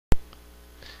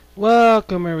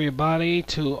Welcome everybody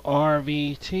to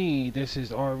RVT. This is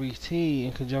RVT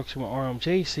in conjunction with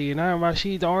RMJC, and I'm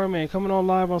Rashid the R-Man, coming on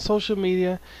live on social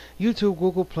media, YouTube,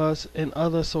 Google Plus, and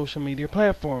other social media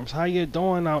platforms. How you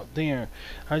doing out there?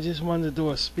 I just wanted to do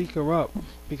a speaker up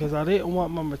because I didn't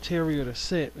want my material to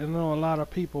sit. I know a lot of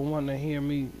people want to hear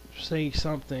me say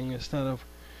something instead of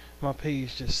my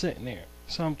page just sitting there.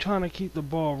 So I'm trying to keep the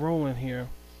ball rolling here.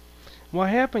 What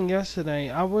happened yesterday,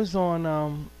 I was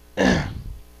on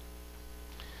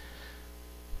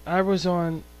I was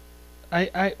on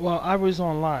I was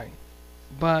online,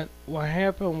 but what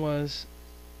happened was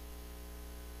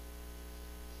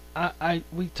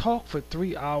we talked for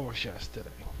 3 hours yesterday,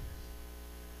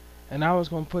 and I was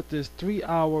gonna put this 3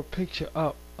 hour picture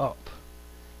up,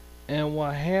 and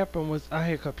what happened was I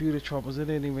had computer troubles. It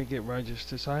didn't even get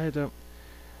registered, so I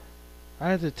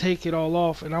had to take it all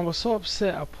off, and I was so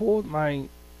upset. I pulled my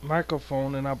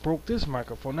microphone and I broke this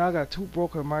microphone. Now I got two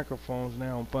broken microphones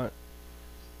now, but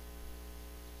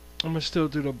I'm gonna still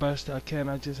do the best I can.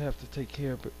 I just have to take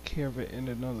care of it in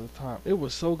another time. It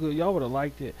was so good. Y'all would have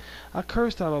liked it. I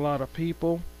cursed out a lot of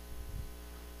people.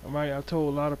 Alright, I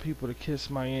told a lot of people to kiss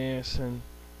my ass, and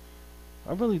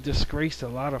I really disgraced a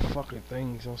lot of fucking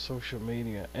things on social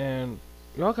media. And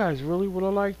y'all guys really would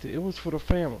have liked it. It was for the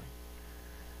family.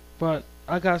 But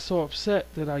I got so upset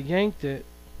that I yanked it,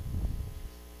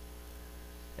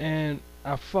 and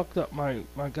I fucked up my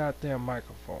goddamn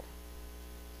microphone.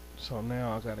 So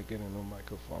now I gotta get a new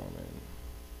microphone, and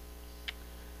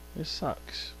it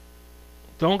sucks.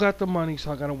 Don't got the money,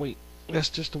 so I gotta wait. That's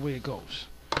just the way it goes.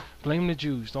 Blame the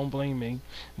Jews, don't blame me.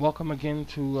 Welcome again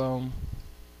to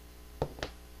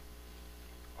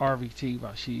RVT,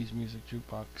 Rashid's Music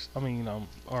Jukebox.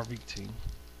 RVT.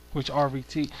 Which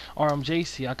RVT,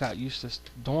 RMJC, I got used to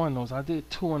doing those. I did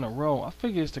 2 in a row. I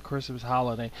figure it's the Christmas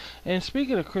holiday. And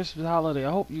speaking of Christmas holiday,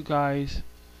 I hope you guys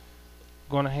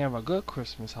gonna have a good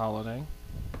Christmas holiday.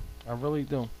 I really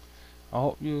do. I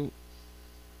hope you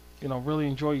really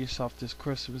enjoy yourself this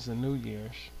Christmas and New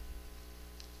Year's,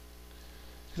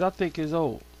 because I think it's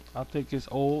old. I think it's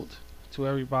old to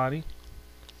everybody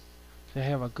to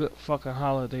have a good fucking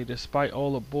holiday despite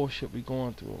all the bullshit we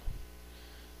going through.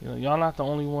 Y'all not the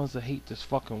only ones that hate this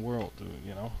fucking world, dude.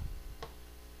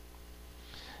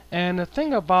 And the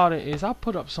thing about it is, I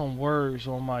put up some words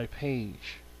on my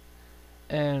page,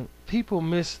 and people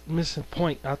missing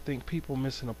point. I think people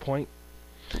missing a point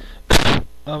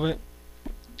of it,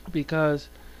 because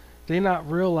they're not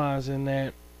realizing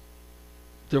that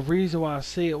the reason why I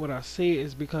say it what I say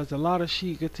is because a lot of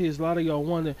sheikatiers, a lot of y'all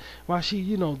wonder why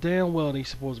damn well they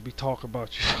supposed to be talking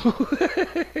about you.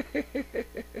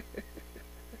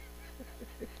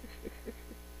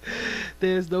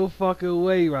 There's no fucking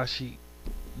way, Rashid.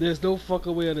 There's no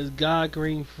fucking way on this god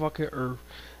green fucking earth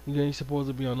you ain't supposed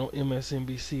to be on no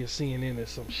MSNBC or CNN or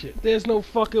some shit. There's no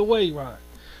fucking way, Ryan.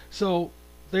 So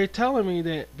they're telling me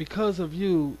that because of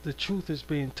you, the truth is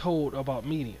being told about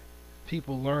media.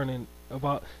 People learning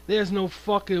about. There's no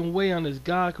fucking way on this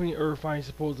god green earth I ain't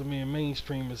supposed to be in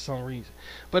mainstream for some reason.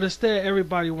 But instead,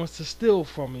 everybody wants to steal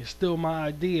from me, steal my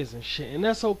ideas and shit. And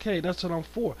that's okay. That's what I'm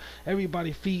for.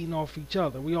 Everybody feeding off each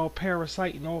other. We all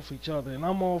parasiting off each other. And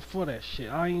I'm all for that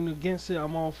shit. I ain't against it.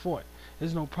 I'm all for it.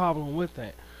 There's no problem with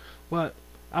that. But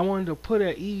I wanted to put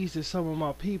at ease to some of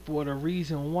my people the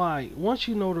reason why. Once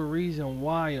you know the reason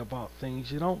why about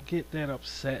things, you don't get that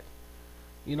upset.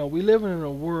 We living in a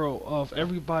world of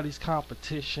everybody's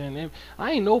competition, and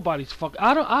I ain't nobody's fuck.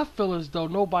 I feel as though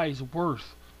nobody's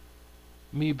worth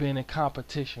me being in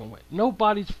competition with.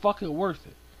 Nobody's fucking worth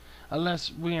it,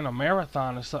 unless we're in a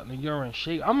marathon or something and you're in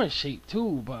shape. I'm in shape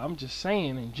too, but I'm just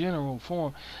saying in general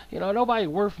form. Nobody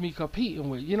worth me competing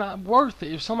with. You're not worth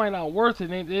it. If somebody not worth it,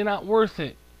 they're not worth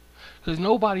it, because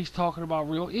nobody's talking about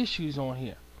real issues on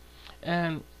here.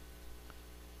 And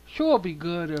sure, it'd be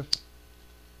good if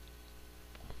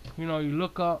you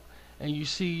look up and you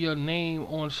see your name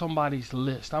on somebody's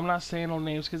list. I'm not saying no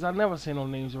names, because I never say no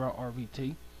names around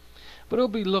RVT. But it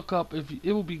would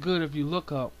be good if you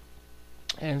look up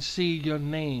and see your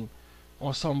name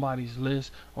on somebody's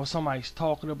list, or somebody's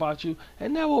talking about you,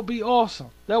 and that will be awesome.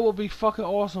 That will be fucking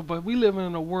awesome. But we living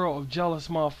in a world of jealous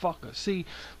motherfuckers. See,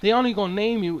 they only gonna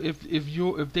name you if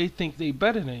they think they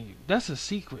better than you. That's a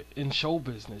secret in show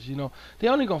business. They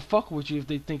only gonna fuck with you if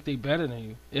they think they better than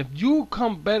you. If you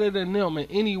come better than them in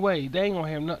any way, they ain't gonna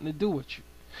have nothing to do with you.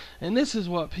 And this is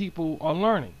what people are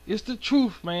learning. It's the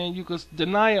truth, man. You can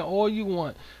deny it all you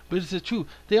want, but it's the truth.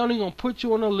 They only gonna put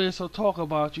you on a list or talk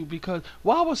about you because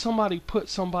why would somebody put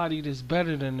somebody that's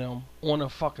better than them on a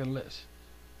fucking list?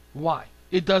 Why?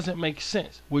 It doesn't make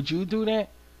sense. Would you do that?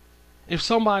 If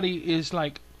somebody is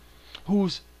like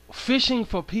who's fishing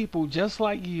for people just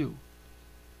like you,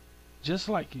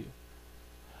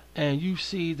 and you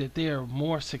see that they're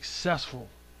more successful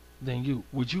than you,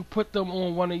 would you put them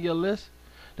on one of your lists?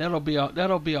 That'll be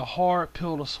a hard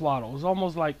pill to swallow. It's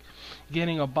almost like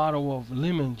getting a bottle of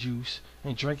lemon juice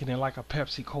and drinking it like a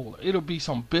Pepsi Cola. It'll be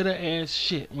some bitter ass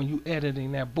shit when you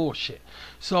editing that bullshit.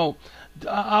 So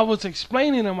I was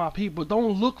explaining to my people,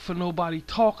 don't look for nobody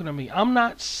talking to me. I'm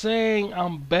not saying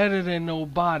I'm better than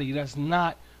nobody. That's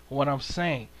not what I'm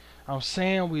saying. I'm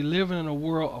saying we live in a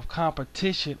world of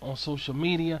competition on social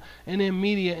media and in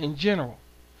media in general.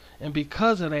 And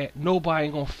because of that, nobody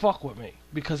ain't gonna fuck with me.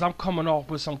 Because I'm coming off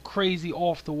with some crazy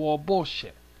off the wall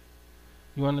bullshit.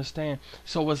 You understand?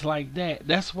 So it's like that.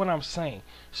 That's what I'm saying.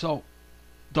 So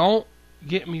don't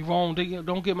get me wrong.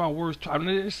 Don't get my words twisted. I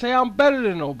didn't say I'm better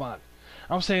than nobody.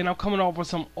 I'm saying I'm coming off with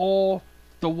some off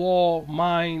the wall,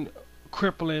 mind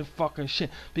crippling fucking shit.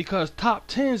 Because top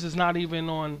tens is not even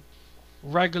on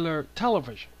regular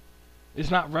television. It's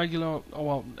not regular.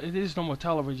 Well, it is no more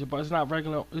television, but it's not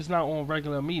regular. It's not on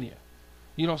regular media.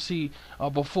 You don't see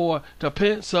before the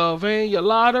Pennsylvania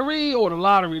lottery or the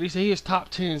lottery. They say here's top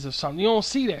tens or something. You don't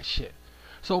see that shit.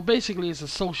 So basically, it's a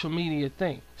social media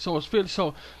thing. So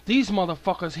so these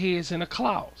motherfuckers here is in the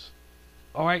clouds.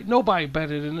 All right, nobody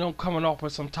better than them coming off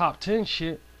with some top 10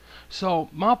 shit. So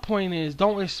my point is,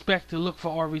 don't expect to look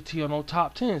for RVT on no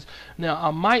top tens. Now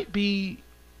I might be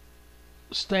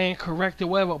staying corrected,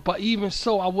 whatever. But even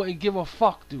so, I wouldn't give a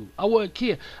fuck, dude. I wouldn't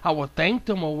care. I would thank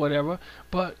them or whatever.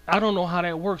 But I don't know how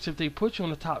that works. If they put you on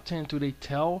the top 10, do they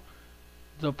tell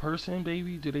the person,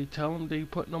 baby? Do they tell them they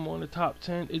putting them on the top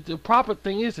 10? The proper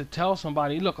thing is to tell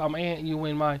somebody, look, I'm adding you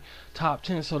in my top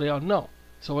 10 so they'll know.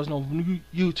 So there's no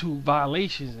YouTube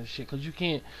violations and shit. Because you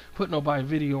can't put nobody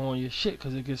video on your shit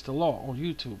because it gets the law on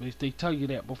YouTube. They tell you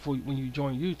that before when you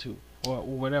join YouTube or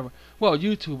whatever. Well,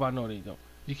 YouTube, I know they don't.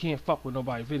 You can't fuck with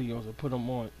nobody videos or put them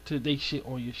on to they shit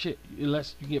on your shit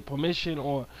unless you get permission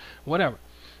or whatever.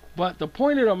 But the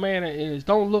point of the matter is,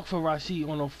 don't look for Rashid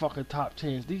on no fucking top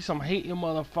tens. These some hating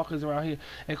motherfuckers around here,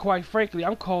 and quite frankly,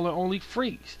 I'm calling only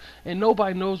freaks, and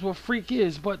nobody knows what freak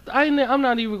is. But I'm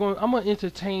not even going. I'm gonna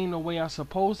entertain the way I'm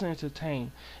supposed to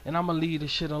entertain, and I'm gonna leave the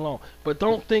shit alone. But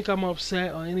don't think I'm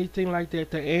upset or anything like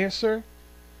that. The answer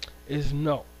is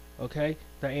no. Okay,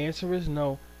 the answer is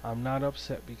no. I'm not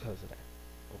upset because of that.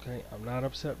 Okay, I'm not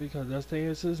upset because that's the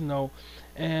answer is no,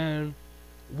 and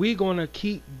we're gonna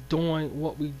keep doing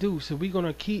what we do. So we're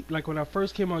gonna keep, like when I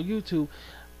first came on YouTube,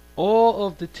 all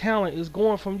of the talent is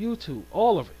going from YouTube,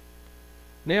 all of it.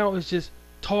 Now it's just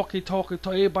talking,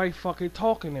 everybody fucking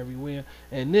talking everywhere,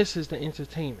 and this is the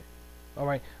entertainment. All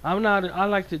right, I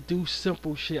like to do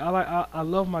simple shit. I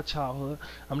love my childhood.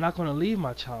 I'm not gonna leave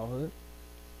my childhood,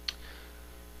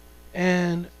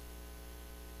 and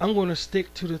I'm going to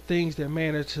stick to the things that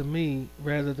matter to me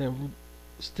rather than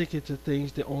sticking to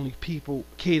things that only people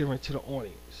catering to the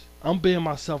audience. I'm being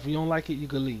myself. If you don't like it, you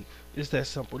can leave. It's that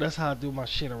simple. That's how I do my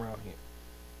shit around here.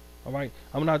 Alright?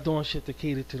 I'm not doing shit to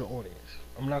cater to the audience.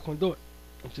 I'm not going to do it.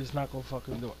 I'm just not going to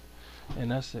fucking do it. And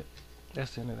that's it.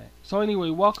 That's the end of that. So anyway,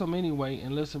 welcome anyway.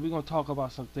 And listen, we're going to talk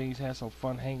about some things, have some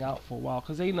fun, hang out for a while.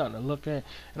 Because ain't nothing to look at.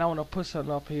 And I want to put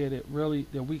something up here that we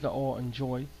can all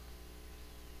enjoy.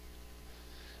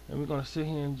 And we're going to sit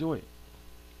here and enjoy it.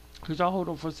 Could y'all hold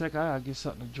on for a second? I gotta get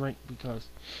something to drink because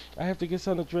I have to get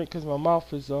something to drink because my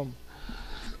mouth is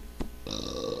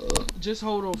just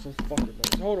hold on for a fucking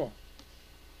minute. Hold on.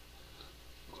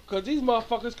 Because these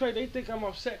motherfuckers crazy. They think I'm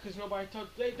upset because nobody talk.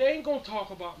 They ain't gonna talk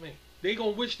about me. They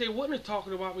gonna wish they wouldn't have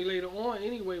talking about me later on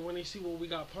anyway when they see what we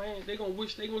got planned. They gonna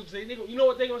wish they gonna say, you know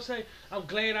what they gonna say? I'm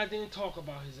glad I didn't talk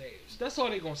about his ass. That's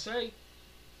all they gonna say.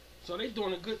 So they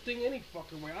doing a good thing any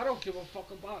fucking way. I don't give a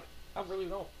fuck about it. I really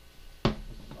don't.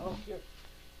 I don't care.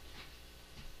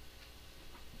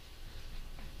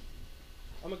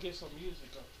 I'm gonna get some music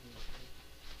up here.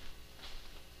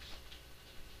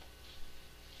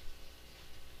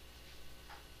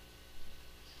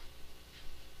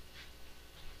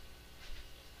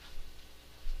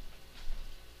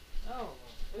 I don't know.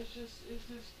 It's just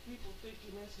people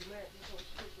thinking this and that. This some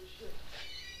stupid shit.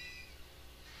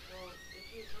 They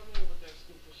can't come in with that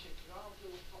stupid shit because I don't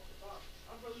give a fuck about it.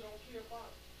 I really don't care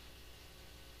about it.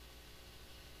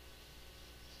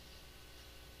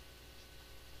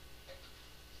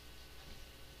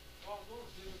 All I'm doing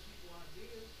is giving people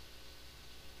ideas.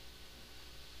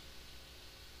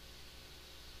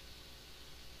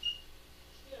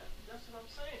 Yeah, that's what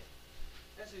I'm saying.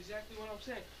 That's exactly what I'm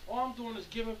saying. All I'm doing is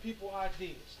giving people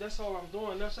ideas. That's all I'm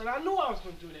doing. And I knew I was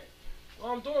going to do that.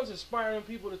 All I'm doing is inspiring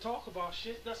people to talk about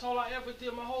shit. That's all I ever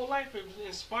did my whole life. It was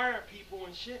inspiring people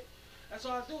and shit. That's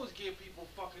all I do is give people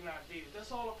fucking ideas.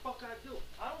 That's all the fuck I do.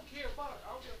 I don't care about it.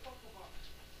 I don't give a fuck about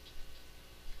it.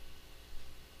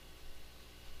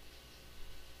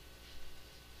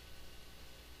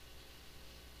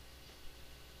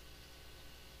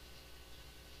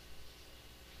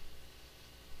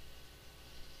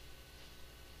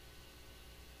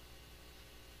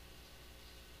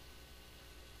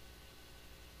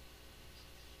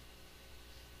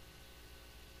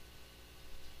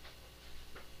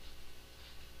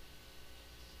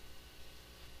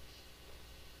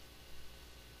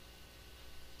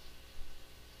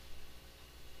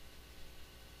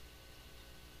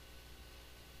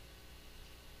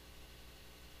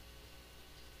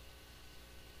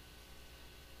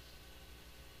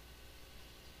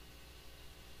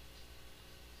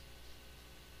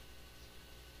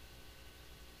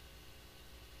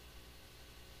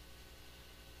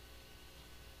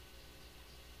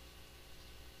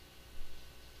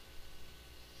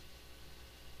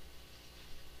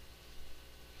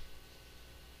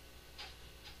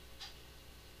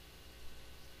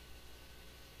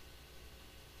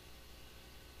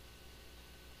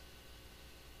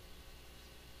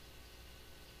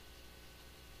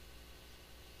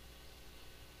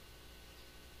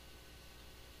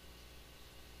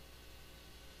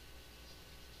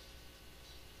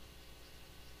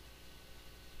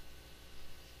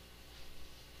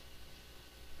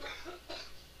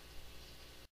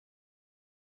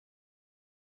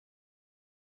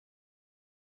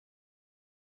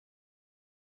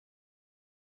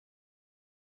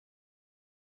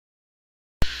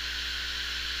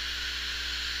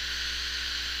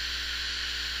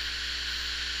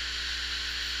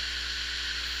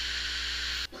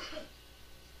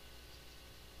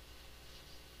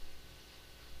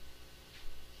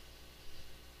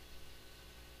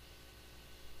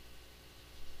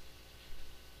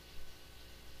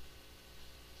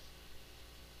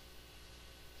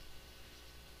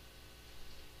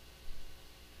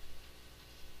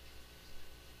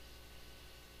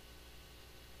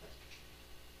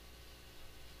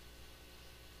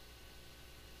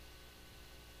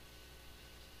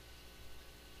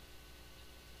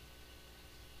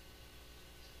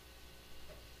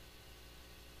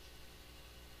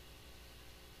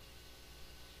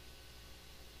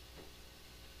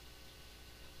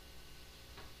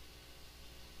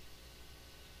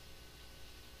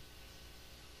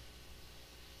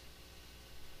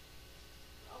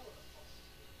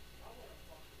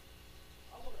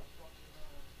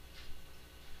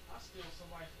 Steal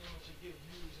somebody's image and get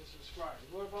views and subscribers?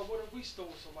 What if we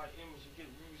stole somebody's image and get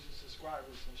views and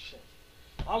subscribers and shit?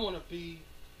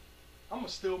 I'ma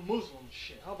steal Muslim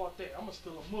shit. How about that? I'ma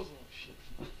steal a Muslim shit.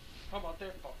 How about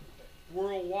that fucking thing?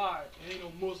 Worldwide, there ain't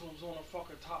no Muslims on the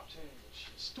fucking top 10 and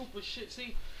shit. Stupid shit.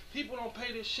 See, people don't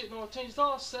pay this shit no attention. It's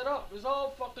all set up. It's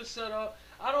all fucking set up.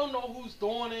 I don't know who's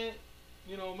doing it.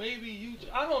 You know, maybe you.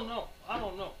 I don't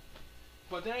know.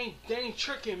 But they ain't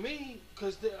tricking me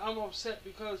because I'm upset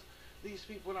because these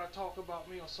people that talk about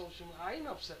me on social media, I ain't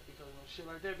upset because of no shit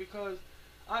like that, because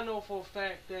I know for a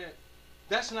fact that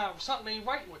that's not, something ain't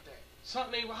right with that.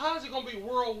 Something ain't, how is it going to be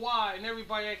worldwide and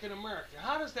everybody acting American?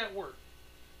 How does that work?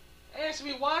 Ask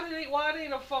me, why they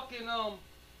ain't a fucking,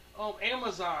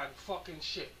 Amazon fucking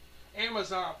shit?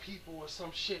 Amazon people or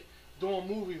some shit doing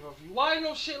movie review. Why ain't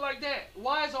no shit like that?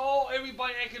 Why is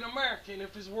everybody acting American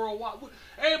if it's worldwide?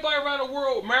 Everybody around the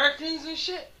world Americans and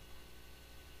shit?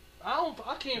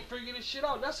 I can't figure this shit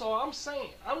out. That's all I'm saying.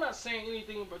 I'm not saying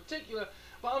anything in particular,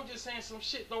 but I'm just saying some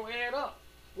shit don't add up.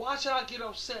 Why should I get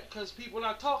upset because people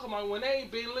not talking about it when they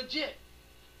ain't being legit?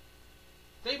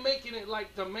 They making it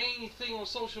like the main thing on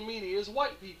social media is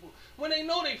white people when they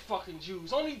know they fucking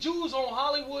Jews. Only Jews on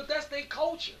Hollywood, that's their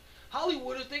culture.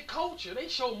 Hollywood is their culture. They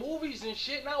show movies and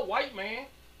shit, not white man.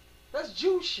 That's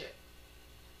Jew shit.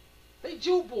 They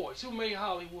Jew boys who made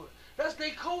Hollywood. That's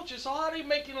their culture. So how they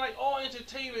making like all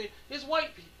entertainment is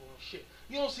white people and shit?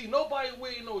 You don't see nobody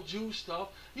wearing no Jew stuff.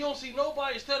 You don't see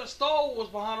nobody, instead of Star Wars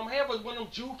behind them, have one of them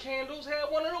Jew candles,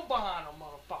 have one of them behind them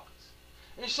motherfuckers.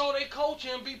 And show their culture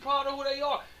and be proud of who they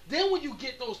are. Then when you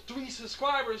get those 3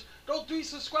 subscribers, those 3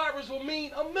 subscribers will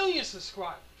mean 1 million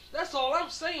subscribers. That's all I'm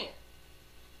saying.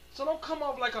 So don't come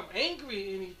off like I'm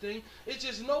angry or anything. It's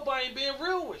just nobody being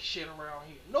real with shit around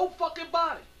here. No fucking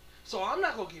body. So I'm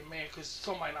not gonna get mad because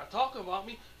somebody not talking about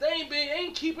me. They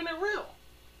ain't keeping it real.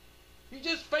 You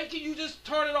just fake it. You just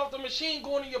turning off the machine,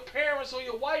 going to your parents or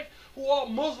your wife who are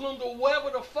Muslims or whatever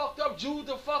the fucked up, Jews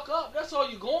the fuck up. That's all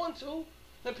you're going to.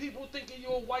 And people thinking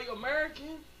you're a white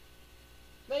American.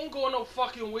 They ain't going no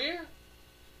fucking where.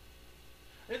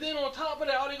 And then on top of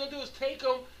that, all they gonna do is take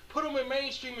them, put them in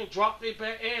mainstream and drop their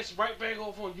back ass right back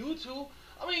off on YouTube.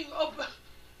 I mean,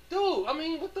 dude, I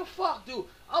mean, what the fuck, dude?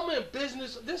 I'm in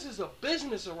business. This is a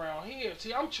business around here.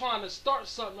 See, I'm trying to start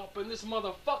something up in this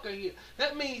motherfucker here.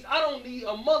 That means I don't need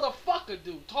a motherfucker,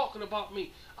 dude, talking about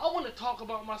me. I want to talk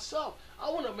about myself. I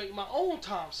want to make my own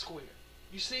Times Square.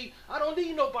 You see, I don't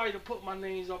need nobody to put my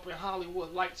names up in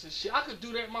Hollywood lights and shit. I could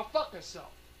do that my fucking self.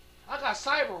 I got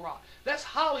Cyber Rock. That's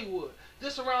Hollywood.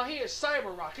 This around here is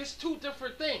Cyber Rock. It's two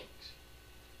different things.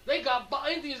 They got,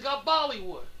 Indians got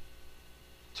Bollywood.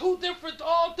 Two different,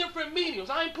 all different mediums.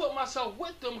 I ain't putting myself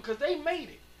with them because they made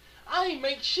it. I ain't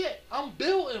make shit. I'm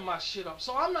building my shit up.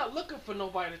 So I'm not looking for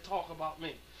nobody to talk about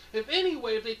me. If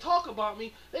they talk about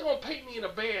me, they gonna paint me in a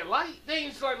bad light. They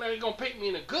ain't like they gonna paint me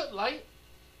in a good light.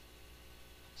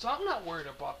 So I'm not worried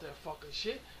about that fucking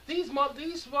shit. These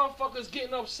motherfuckers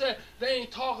getting upset. They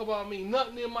ain't talk about me.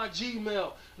 Nothing in my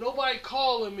Gmail. Nobody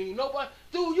calling me. Nobody.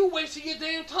 Dude, you wasting your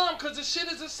damn time because the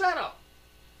shit is a setup.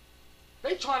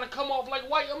 They trying to come off like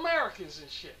white Americans and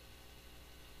shit.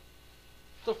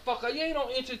 The fuck, you ain't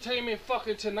on Entertainment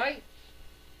fucking Tonight.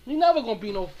 You never gonna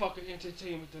be no fucking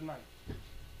Entertainment Tonight.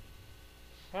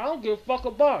 I don't give a fuck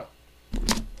about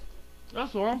it.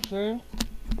 That's what I'm saying.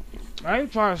 I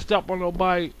ain't trying to step on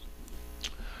nobody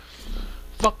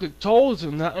fucking toes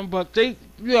or nothing, but they,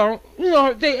 you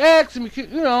know, they asked me, you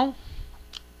know,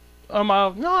 no,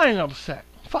 I ain't upset.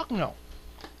 Fuck no.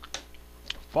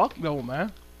 Fuck no,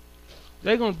 man.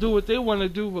 They gonna do what they want to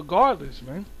do regardless,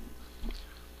 man.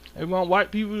 They want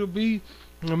white people to be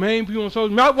the main people on social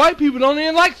media. White people don't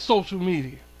even like social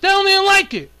media. They don't even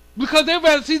like it because they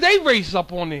rather see they race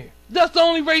up on there. That's the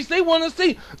only race they want to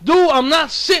see. Dude, I'm not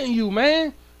shitting you,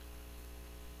 man.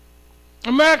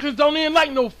 Americans don't even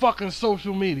like no fucking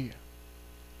social media.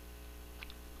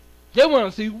 They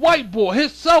want to see white boy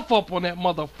himself up on that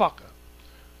motherfucker.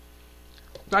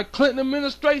 Like Clinton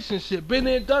administration shit. Been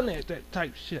there, done that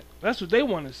type shit. That's what they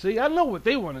want to see. I know what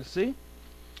they want to see.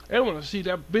 They want to see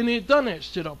that been there, done that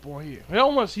shit up on here. They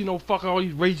don't want to see no fucking all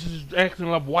these racists acting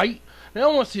like white. They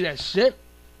don't want to see that shit.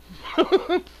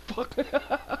 Fuck.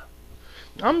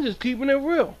 I'm just keeping it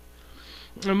real.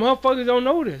 And motherfuckers don't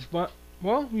know this, but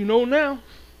well, you know now.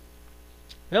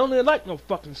 They don't even like no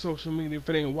fucking social media if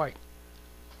it ain't white.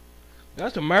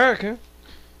 That's American.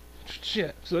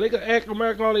 Shit. So they can act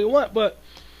American all they want, but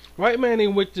white man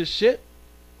ain't with this shit.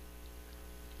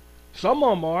 Some of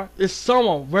them are. It's some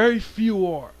of them. Very few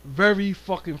are. Very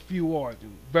fucking few are, dude.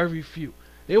 Very few.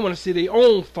 They want to see their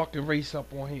own fucking race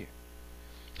up on here.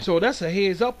 So that's a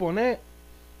heads up on that.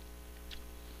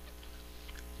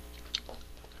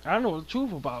 I know the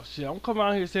truth about shit. I'm coming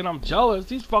out here saying I'm jealous.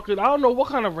 These fucking, I don't know what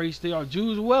kind of race they are,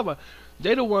 Jews, whoever.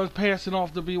 They the ones passing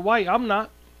off to be white. I'm not.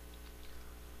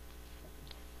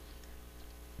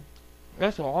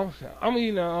 That's all I'm saying.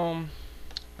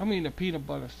 I'm eating a peanut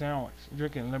butter sandwich,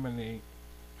 drinking lemonade.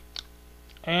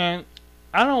 And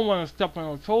I don't want to step on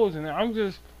no toes in it. I'm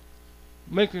just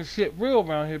making shit real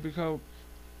around here because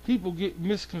people get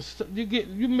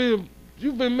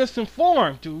You've been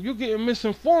misinformed, dude. You're getting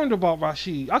misinformed about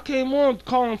Rashid. I came on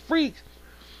calling freaks,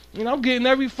 and I'm getting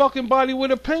every fucking body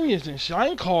with opinions and shit. I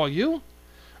ain't call you.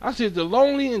 I said the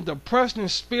lonely and depressed in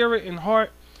spirit and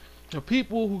heart, the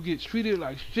people who get treated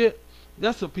like shit,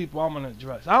 that's the people I'm gonna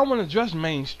address. I don't wanna address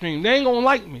mainstream. They ain't gonna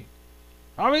like me.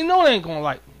 I already know they ain't gonna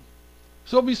like me.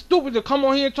 So it'd be stupid to come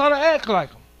on here and try to act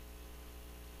like them.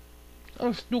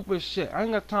 That's stupid shit. I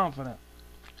ain't got time for that.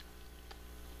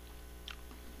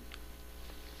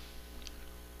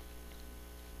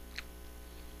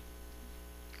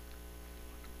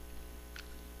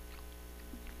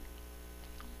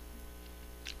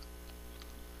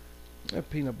 That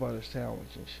peanut butter sandwich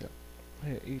and shit.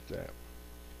 Here, eat that.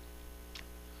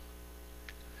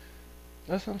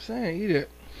 That's what I'm saying. Eat it.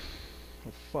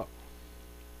 Oh, fuck.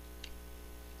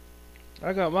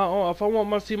 I got my own. If I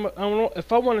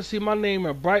want to see my name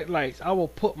in bright lights, I will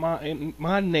put my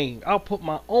name. I'll put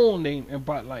my own name in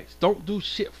bright lights. Don't do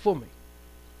shit for me.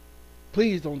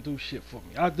 Please don't do shit for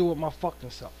me. I'll do it my fucking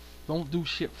self. Don't do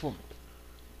shit for me.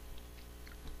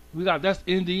 That's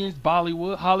Indians,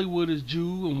 Bollywood. Hollywood is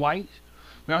Jew and white.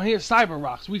 Around here, Cyber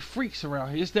Rocks. We freaks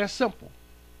around here. It's that simple.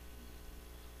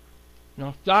 You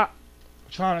know, stop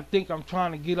trying to think I'm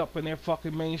trying to get up in that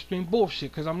fucking mainstream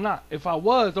bullshit, because I'm not. If I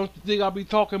was, don't you think I'd be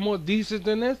talking more decent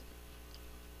than this?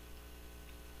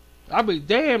 I'd be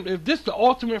damned if this the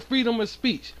ultimate freedom of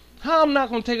speech. How I'm not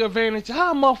going to take advantage?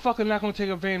 How a motherfucker not going to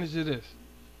take advantage of this?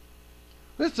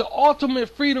 This is the ultimate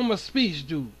freedom of speech,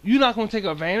 dude. You not going to take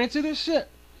advantage of this shit?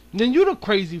 Then you the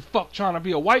crazy fuck trying to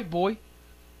be a white boy.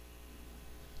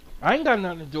 I ain't got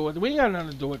nothing to do with it. We ain't got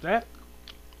nothing to do with that.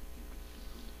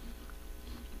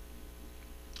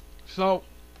 So,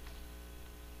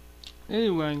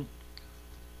 anyway,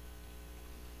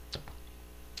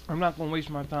 I'm not gonna waste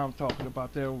my time talking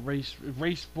about that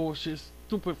race bullshit,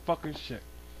 stupid fucking shit.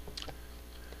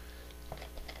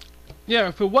 Yeah,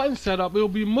 if it wasn't set up, it'll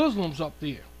be Muslims up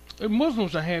there. If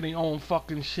Muslims are had their own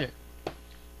fucking shit.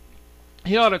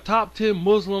 Here are the top 10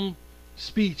 Muslim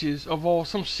speeches of all,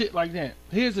 some shit like that.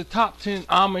 Here's the top 10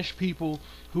 Amish people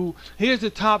who, here's the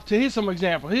top 10, here's some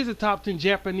example. Here's the top 10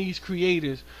 Japanese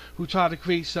creators who try to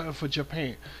create something for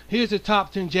Japan. Here's the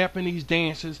top 10 Japanese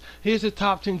dancers. Here's the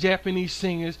top 10 Japanese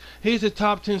singers. Here's the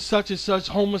top 10 such and such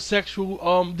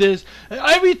homosexual, this,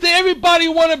 everything, everybody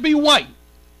want to be white.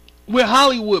 With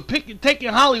Hollywood, taking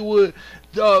Hollywood,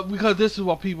 because this is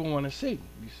what people want to see.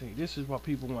 You see, this is what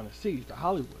people want to see, the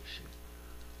Hollywood shit.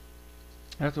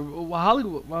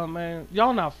 Hollywood, well, man,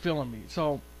 y'all not feeling me.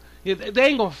 So, yeah, they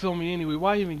ain't gonna feel me anyway.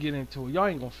 Why even get into it? Y'all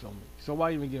ain't gonna feel me. So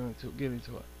why even get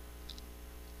into it?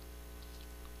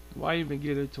 Why even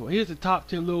get into it? Here's the top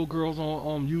 10 little girls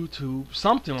on YouTube.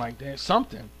 Something like that.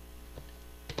 Something.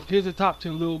 Here's the top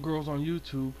 10 little girls on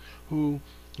YouTube who,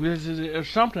 this is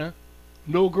something.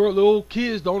 Little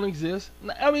kids don't exist.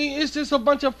 I mean, it's just a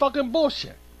bunch of fucking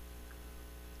bullshit.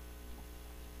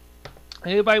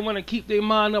 Everybody want to keep their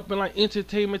mind up in like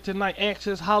Entertainment Tonight,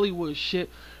 Access Hollywood shit.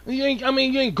 You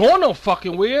ain't going no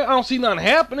fucking where. I don't see nothing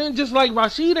happening. Just like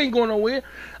Rashid ain't going nowhere.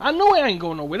 I know I ain't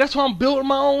going nowhere. That's why I'm building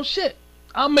my own shit.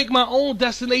 I'll make my own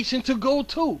destination to go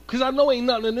to. Because I know ain't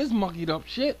nothing in this monkeyed up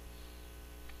shit.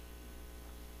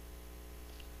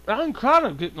 I ain't trying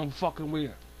to get no fucking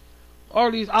where. All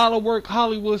these out of work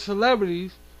Hollywood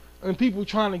celebrities and people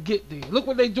trying to get there. Look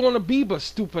what they doing to Bieber,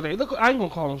 stupid. Look, I ain't gonna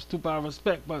call him stupid out of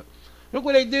respect, but look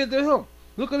what they did to him.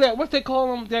 Look at that. What they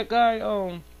call him? That guy.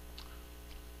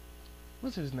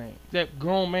 What's his name? That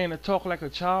grown man that talk like a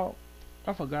child.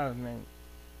 I forgot his name.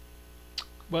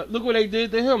 But look what they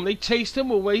did to him. They chased him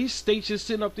away. His stage just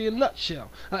sitting up there in a nutshell,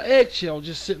 an eggshell,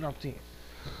 just sitting up there.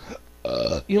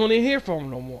 You don't even hear from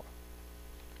him no more.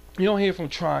 You don't hear from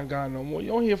Trying Guy no more. You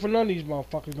don't hear from none of these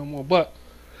motherfuckers no more. But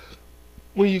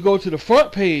when you go to the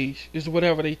front page, is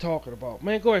whatever they talking about.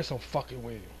 Man, go ahead some fucking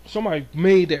way. Somebody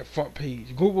made that front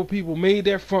page. A group of people made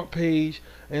that front page,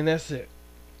 and that's it.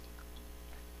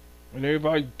 And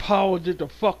everybody powered it the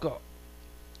fuck up.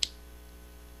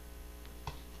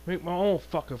 Make my own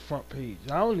fucking front page.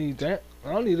 I don't need that.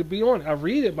 I don't need to be on it. I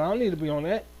read it, but I don't need to be on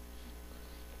that.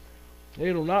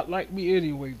 They do not like me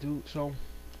anyway, dude. So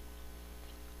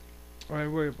I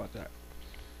ain't worried about that.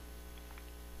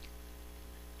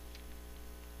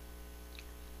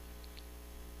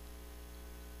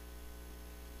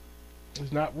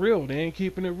 It's not real. They ain't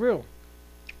keeping it real.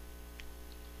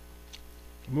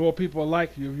 More people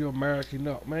like you if you're American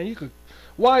up. Man, you could.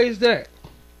 Why is that?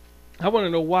 I want to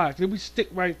know why. Can we stick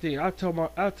right there? I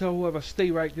tell whoever stay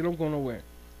right there, don't go nowhere.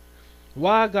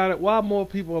 Why I got it? Why more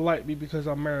people like me because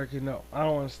I'm American up? I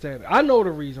don't understand it. I know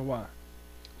the reason why,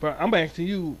 but I'm asking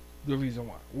you the reason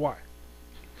why. Why?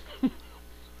 You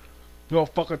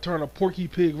fucker turn a Porky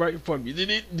Pig right in front of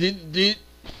me. Did.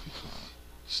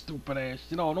 Stupid ass.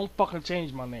 You know, don't fucking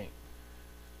change my name.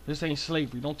 This ain't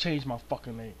slavery. Don't change my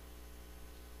fucking name.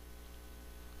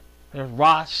 There's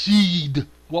Rashid.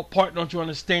 What part don't you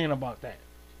understand about that?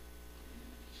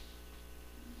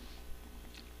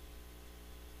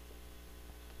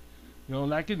 You don't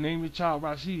like it? Name your child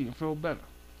Rashid and feel better.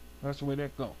 That's the way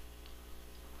that go.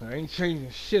 I ain't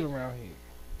changing shit around here.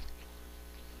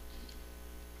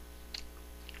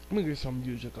 Let me get some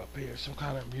music up here. Some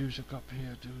kind of music up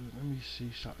here, dude. Let me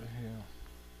see something here.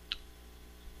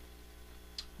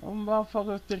 I'm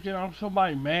motherfuckers thinking I'm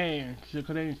somebody mad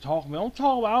because they ain't talking. I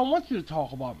don't want you to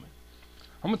talk about me.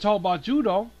 I'm going to talk about you,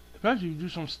 though. Especially if you do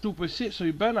some stupid shit, so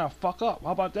you better not fuck up.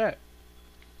 How about that?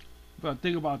 You better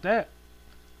think about that.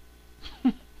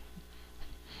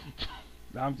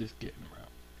 I'm just kidding around.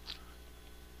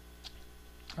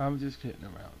 I'm just kidding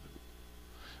around, dude.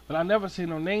 But I never see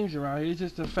no names around here. It's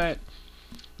just the fact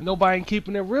nobody ain't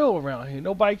keeping it real around here.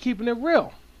 Nobody keeping it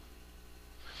real.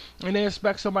 And they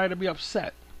expect somebody to be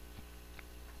upset.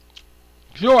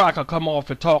 Sure, I could come off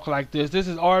and talk like this. This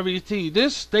is RVT.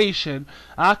 This station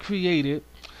I created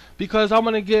because I'm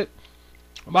going to get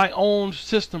my own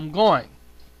system going.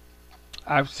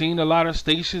 I've seen a lot of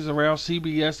stations around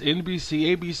CBS,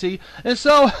 NBC, ABC. And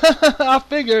so I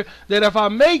figured that if I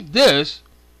make this,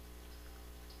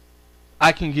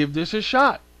 I can give this a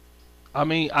shot. I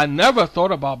mean, I never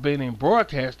thought about being in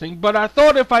broadcasting, but I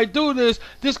thought if I do this,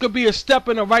 this could be a step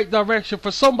in the right direction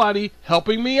for somebody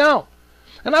helping me out.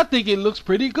 And I think it looks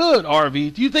pretty good,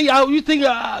 RV. You think,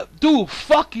 dude,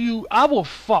 fuck you. I will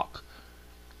fuck.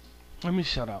 Let me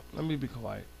shut up. Let me be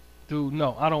quiet. Dude,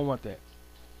 no, I don't want that.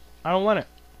 I don't want it.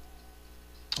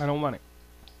 I don't want it.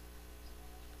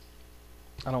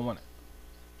 I don't want it.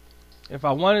 If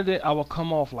I wanted it, I would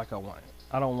come off like I want it.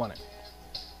 I don't want it.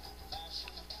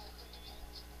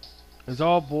 It's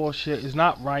all bullshit. It's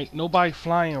not right. Nobody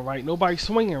flying right. Nobody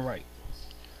swinging right.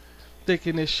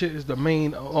 Thinking this shit is the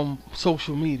main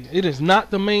social media. It is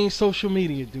not the main social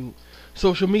media, dude.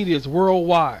 Social media is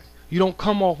worldwide. You don't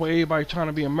come off with everybody trying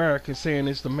to be American saying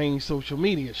it's the main social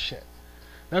media shit.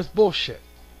 That's bullshit.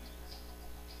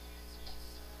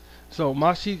 So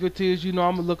my secret is, you know,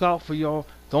 I'm gonna look out for y'all.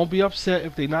 Don't be upset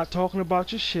if they not talking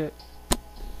about your shit.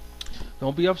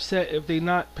 Don't be upset if they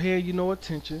not paying you no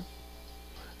attention.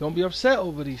 Don't be upset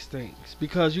over these things,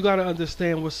 because you gotta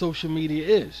understand what social media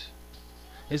is.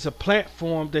 It's a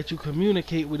platform that you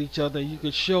communicate with each other. You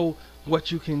can show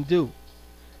what you can do,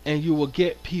 and you will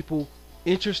get people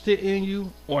interested in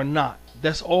you or not.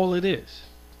 That's all it is.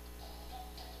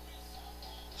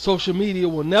 Social media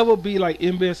will never be like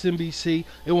MSNBC.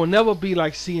 It will never be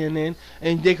like CNN,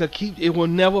 and they could keep. It will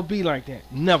never be like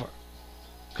that. Never,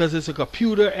 because it's a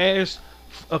computerized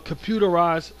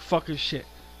fucking shit.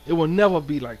 It will never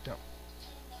be like them.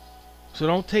 So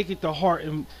don't take it to heart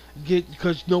and get,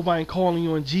 because nobody calling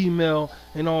you on Gmail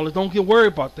and all that. Don't get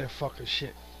worried about that fucking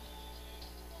shit.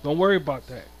 Don't worry about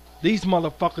that. These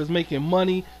motherfuckers making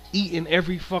money, eating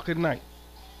every fucking night.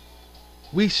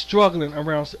 We struggling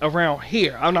around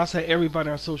here. I'm not saying everybody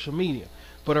on social media,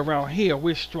 but around here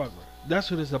we're struggling.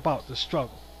 That's what it's about, the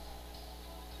struggle.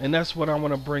 And that's what I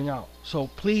want to bring out. So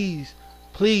please,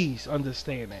 please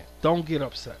understand that. Don't get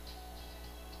upset.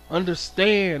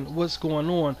 Understand what's going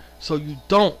on so you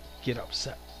don't get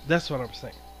upset. That's what I'm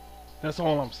saying. That's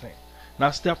all I'm saying.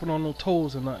 Not stepping on no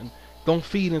toes or nothing. Don't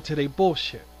feed into their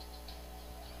bullshit.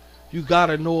 You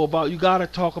gotta know about, you gotta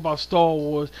talk about Star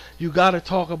Wars. You gotta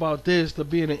talk about this to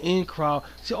be in the in crowd.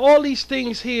 See, all these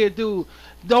things here, dude,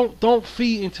 don't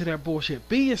feed into that bullshit.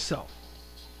 Be yourself.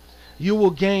 You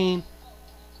will gain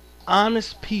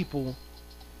honest people.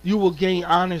 You will gain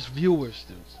honest viewers,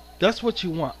 dude. That's what you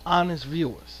want, honest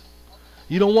viewers.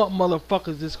 You don't want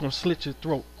motherfuckers that's gonna slit your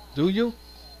throat, do you?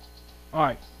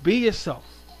 Alright, be yourself.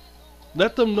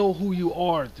 Let them know who you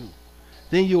are, dude.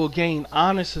 Then you will gain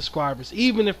honest subscribers.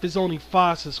 Even if it's only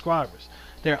 5 subscribers,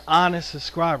 they're honest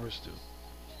subscribers, dude.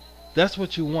 That's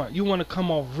what you want. You want to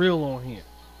come off real on here.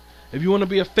 If you want to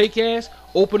be a fake ass,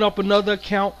 open up another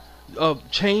account,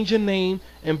 change your name,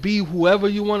 and be whoever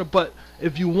you want to. But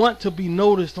if you want to be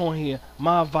noticed on here,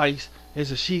 my advice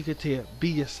is a Sheikah, be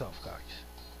yourself, guys.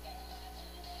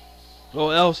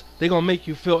 Or else they're going to make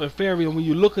you feel inferior. When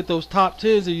you look at those top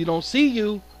 10s and you don't see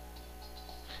you,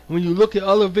 when you look at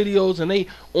other videos and they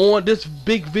on this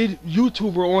big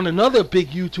YouTuber on another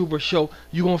big YouTuber show,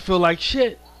 you're going to feel like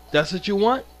shit. That's what you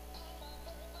want?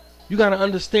 You got to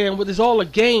understand what it's all a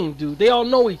game, dude. They all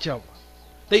know each other.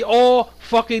 They all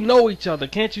fucking know each other.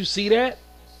 Can't you see that?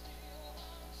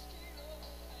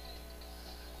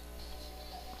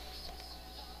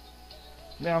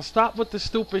 Now stop with the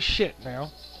stupid shit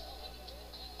now.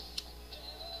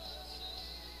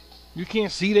 You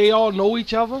can't see they all know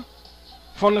each other?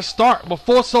 From the start,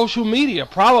 before social media,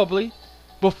 probably.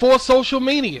 Before social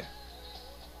media.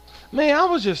 Man, I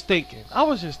was just thinking.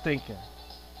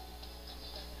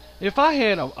 If I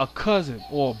had a cousin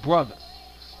or a brother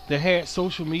that had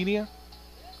social media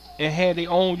and had their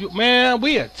own, man,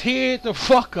 we'd tear the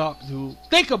fuck up, dude.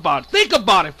 Think about it. Think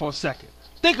about it for a second.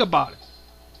 Think about it.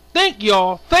 Think,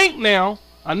 y'all. Think now.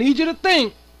 I need you to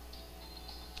think.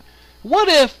 What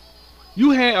if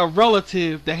you had a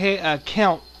relative that had an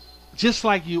account just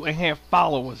like you and had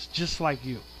followers just like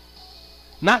you?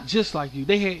 Not just like you.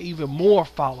 They had even more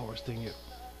followers than you.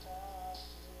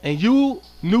 And you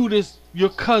knew this, your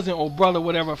cousin or brother,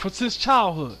 whatever, since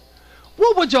childhood.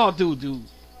 What would y'all do, dude?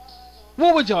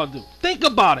 What would y'all do? Think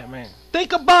about it, man.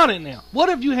 Think about it now. What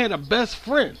if you had a best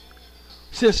friend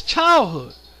since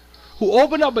childhood who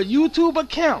opened up a YouTube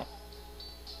account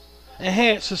and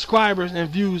had subscribers and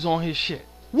views on his shit?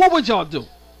 What would y'all do?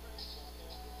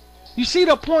 You see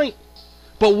the point?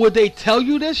 But would they tell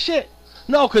you this shit?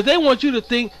 No, because they want you to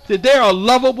think that they're a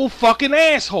lovable fucking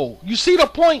asshole. You see the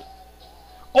point?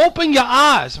 Open your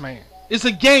eyes, man. It's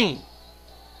a game.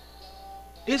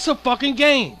 It's a fucking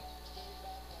game.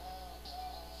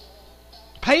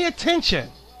 Pay attention.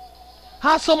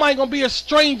 How's somebody gonna be a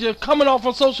stranger coming off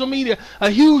on social media,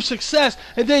 a huge success,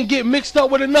 and then get mixed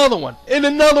up with another one, and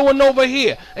another one over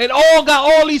here, and all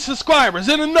got all these subscribers,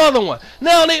 and another one.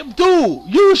 Now they, dude,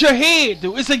 use your head,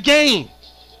 dude. It's a game.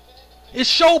 It's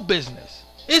show business.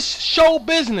 It's show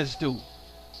business, dude.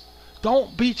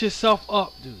 Don't beat yourself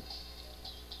up, dude.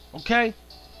 Okay?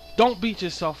 Don't beat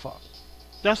yourself up.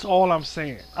 That's all I'm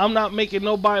saying. I'm not making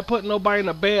nobody, putting nobody in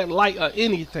a bad light or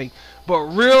anything. But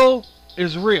real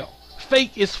is real.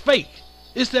 Fake is fake.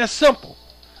 It's that simple.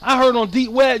 I heard on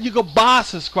Deep Web you can buy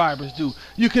subscribers, dude.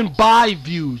 You can buy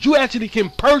views. You actually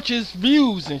can purchase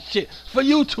views and shit for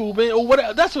YouTube or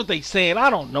whatever. That's what they saying.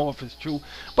 I don't know if it's true,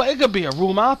 but it could be a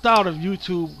rumor. I thought if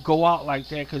YouTube go out like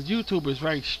that because YouTube is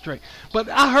very strict. But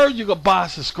I heard you could buy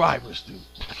subscribers, dude.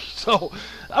 So,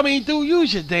 I mean, dude,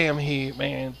 use your damn head,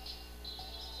 man.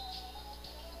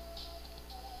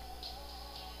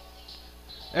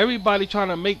 Everybody trying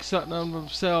to make something of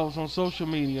themselves on social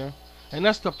media. And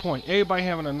that's the point. Everybody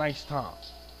having a nice time.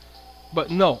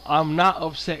 But no, I'm not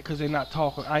upset because they're not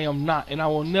talking. I am not. And I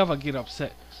will never get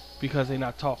upset because they're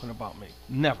not talking about me.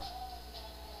 Never.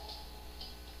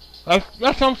 That's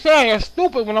what I'm saying. It's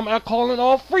stupid when I'm calling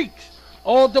all freaks.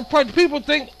 All the people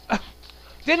think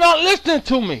they're not listening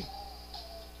to me.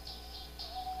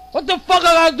 What the fuck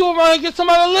I gotta do around to get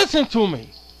somebody to listen to me?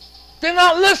 They're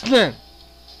not listening.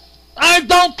 I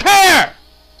don't care.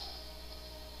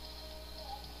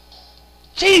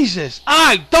 Jesus,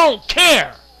 I don't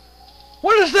care.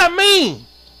 What does that mean?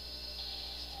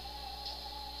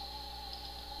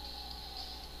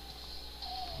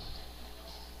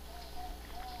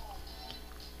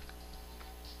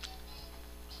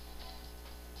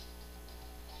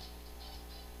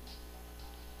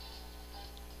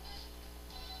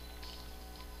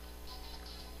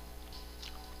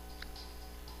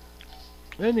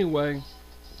 Anyway,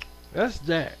 that's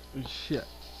that and shit.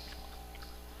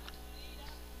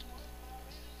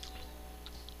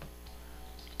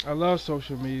 I love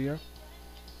social media.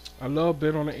 I love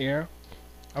being on the air.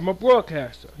 I'm a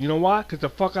broadcaster. You know why? Because the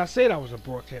fuck I said I was a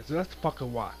broadcaster. That's the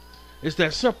fucking why. It's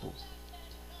that simple.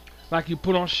 Like you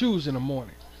put on shoes in the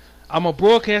morning. I'm a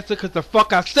broadcaster because the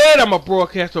fuck I said I'm a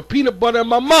broadcaster. Peanut butter in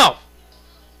my mouth.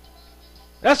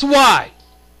 That's why.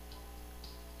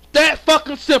 That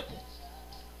fucking simple.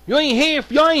 Y'all ain't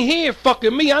here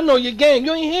fucking me. I know your game.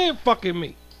 You ain't here fucking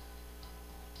me.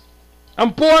 I'm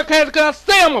broadcaster because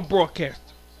I say I'm a broadcaster.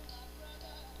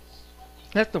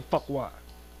 That's the fuck why.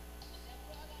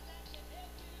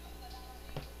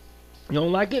 You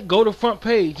don't like it? Go to front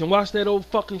page and watch that old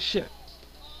fucking shit.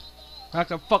 Like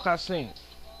the fuck I seen.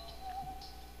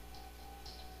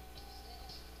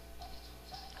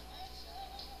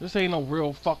 This ain't no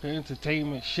real fucking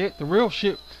entertainment shit. The real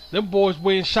shit, them boys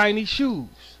wearing shiny shoes.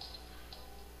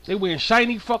 They wearing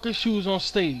shiny fucking shoes on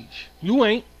stage. You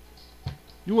ain't.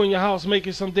 You in your house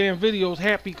making some damn videos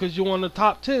happy because you're on the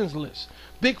top 10s list.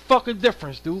 Big fucking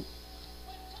difference, dude.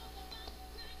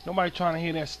 Nobody trying to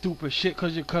hear that stupid shit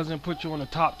because your cousin put you on the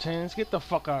top 10s. Get the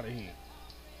fuck out of here.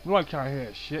 Nobody trying to hear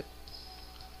that shit.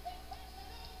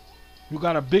 You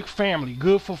got a big family.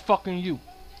 Good for fucking you.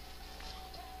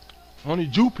 Only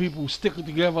Jew people stick it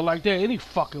together like that any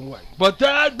fucking way. But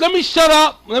let me shut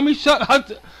up. Let me shut up.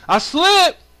 I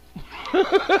slipped.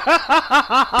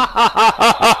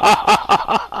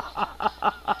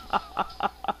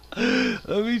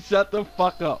 Let me shut the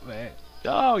fuck up, man.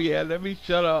 Oh yeah, let me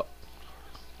shut up.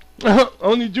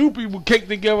 Only Jew people kick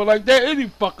together like that any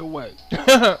fucking way.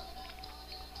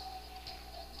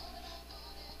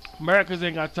 Americans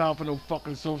ain't got time for no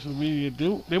fucking social media,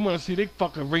 dude. They want to see they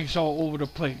fucking race all over the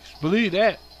place. Believe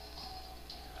that.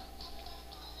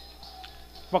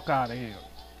 Fuck out of here.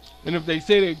 And if they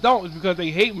say they don't, it's because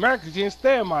they hate Americans. They can't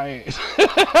stand my ass.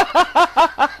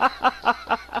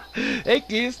 They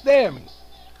can't stand me.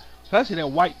 Especially that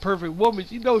white perfect woman.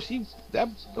 You know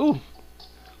ooh.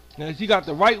 Now she got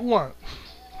the right one.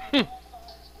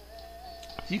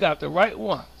 She got the right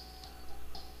one.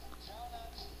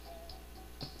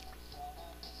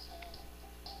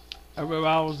 I remember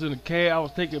I was in a cab, I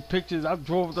was taking pictures. I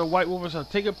drove with the white woman, so I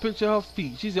take a picture of her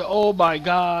feet. She said, "Oh my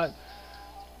God."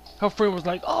 Her friend was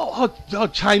like, "Oh, her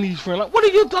Chinese friend, like, what are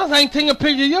you doing? I ain't taking a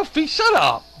picture of your feet. Shut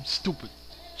up, stupid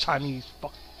Chinese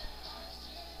fuck."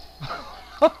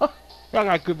 I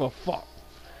gotta give a fuck.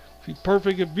 She's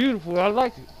perfect and beautiful. I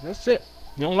like it. That's it.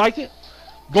 You don't like it?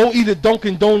 Go eat a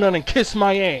Dunkin' Donut and kiss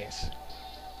my ass.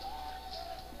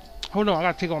 Hold on, I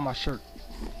gotta take off my shirt.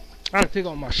 I gotta take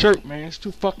off my shirt, man. It's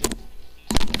too fucking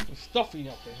stuffy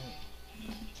up there.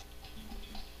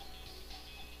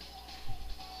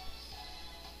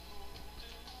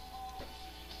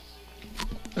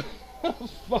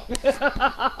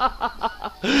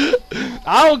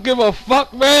 I don't give a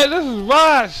fuck, man. This is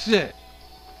my shit.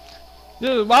 This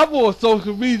is my boy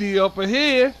social media up in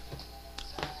here.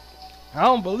 I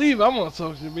don't believe I'm on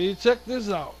social media. Check this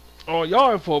out. Oh,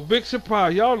 y'all in for a big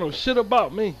surprise. Y'all know shit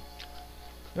about me.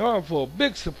 Y'all in for a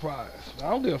big surprise. I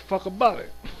don't give a fuck about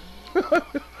it.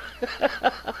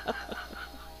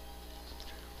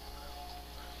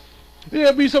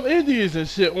 There'll be some Indians and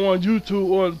shit on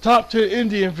YouTube, on top 10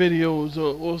 Indian videos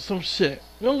or some shit.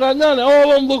 You don't got none of that.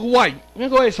 All of them look white. You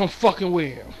go ahead some fucking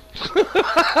wear 'em.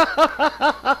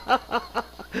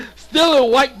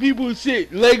 Stealing white people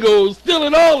shit, Legos,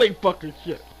 stealing all they fucking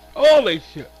shit. All they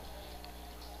shit.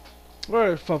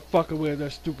 Where the fucking wear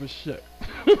that stupid shit?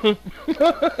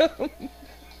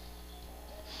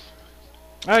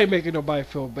 I ain't making nobody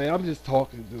feel bad. I'm just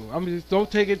talking, dude. Don't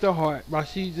take it to heart.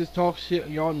 Rashid just talk shit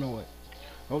and y'all know it.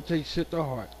 Don't take shit to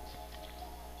heart.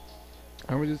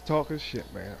 I'm just talking shit,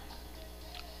 man.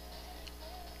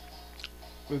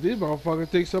 But these motherfuckers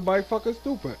think somebody fucking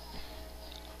stupid.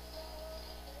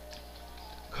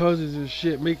 Cousins and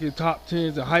shit, making top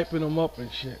 10s and hyping them up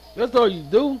and shit. That's all you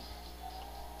do.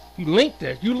 You link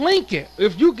that. You link it.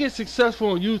 If you get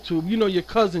successful on YouTube, you know your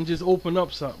cousin just opened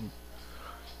up something.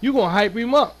 You gonna hype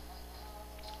him up.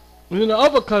 And then the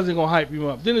other cousin gonna hype him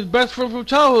up. Then his best friend from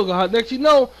childhood gonna hype. Next you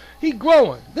know, he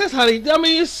growing. That's how they, I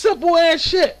mean, it's simple ass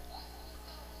shit.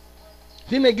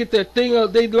 Then they get that thing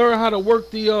up, they learn how to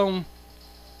work the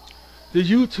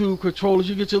YouTube controllers.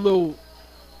 You get your little,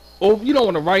 you know,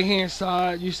 on the right hand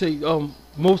side, you say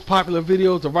most popular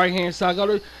videos, the right hand side.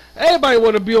 Everybody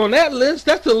want to be on that list.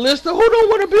 That's the list of who don't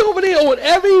want to be over there. On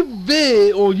every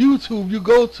vid on YouTube you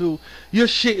go to, your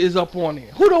shit is up on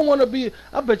there. Who don't want to be?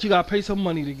 I bet you gotta pay some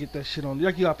money to get that shit on.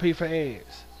 Like you gotta pay for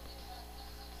ads.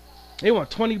 They want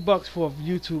 $20 for a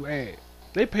YouTube ad.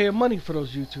 They paying money for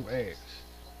those YouTube ads.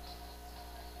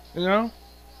 You know?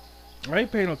 I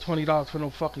ain't paying no $20 for no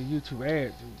fucking YouTube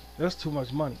ad, dude. That's too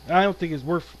much money. I don't think it's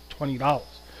worth $20.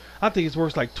 I think it's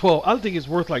worth like 12. I think it's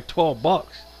worth like $12.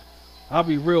 I'll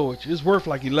be real with you. It's worth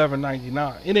like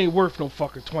 $11.99. It ain't worth no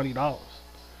fucking $20.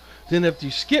 Then if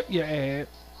you skip your ad,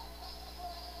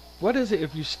 what is it?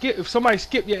 If somebody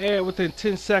skip your ad within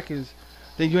 10 seconds,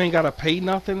 then you ain't gotta pay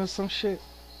nothing or some shit.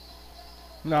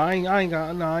 No, I ain't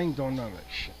doing none of that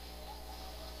shit.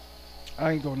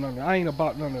 I ain't doing none of that. I ain't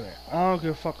about none of that. I don't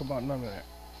give a fuck about none of that.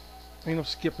 Ain't no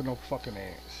skipping no fucking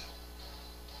ads.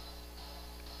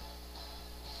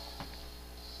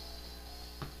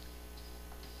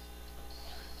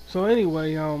 So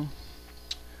anyway, I'm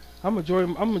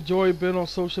enjoy being on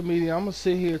social media. I'm gonna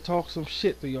sit here and talk some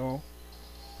shit to y'all,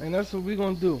 and that's what we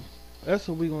gonna do. That's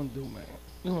what we gonna do, man.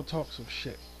 We gonna talk some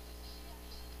shit.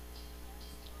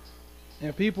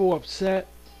 And people upset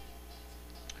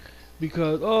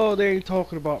because they ain't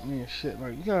talking about me and shit.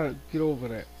 Like, you gotta get over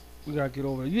that. We gotta get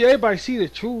over it. Yeah, everybody see the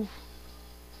truth.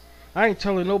 I ain't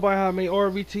telling nobody how I made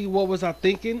RVT. What was I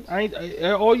thinking?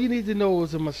 All you need to know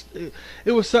was a mistake.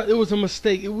 It was a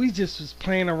mistake. We just was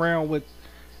playing around with.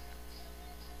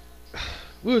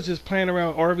 We was just playing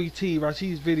around RVT,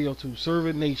 Rashid's video too,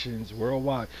 serving nations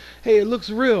worldwide. Hey, it looks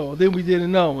real. Then we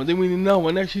didn't know, and then we didn't know,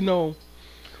 and next you know,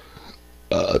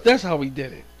 that's how we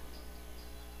did it.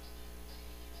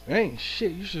 It ain't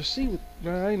shit. You should see what.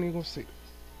 Man, I ain't even gonna say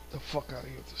the fuck out of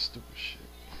here with this stupid shit.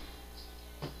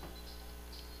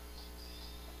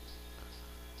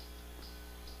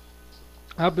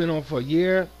 I've been on for a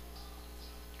year.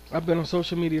 I've been on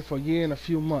social media for a year and a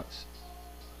few months.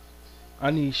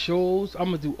 I need shows. I'm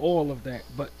gonna do all of that,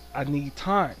 but I need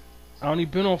time. I only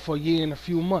been on for a year and a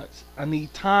few months. I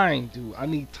need time, dude. I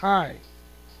need time.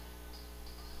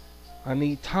 I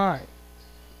need time.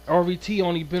 RVT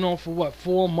only been on for what,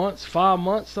 4 months, 5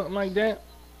 months, something like that.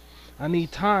 I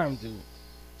need time, dude.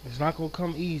 It's not gonna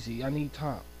come easy. I need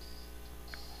time.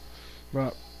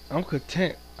 But I'm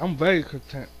content. I'm very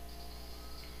content.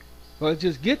 But it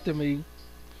just get to me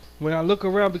when I look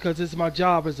around, because it's my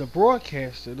job as a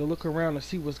broadcaster to look around and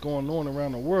see what's going on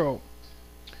around the world.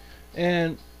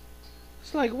 And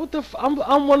it's like, what the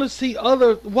I want to see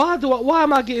other. Why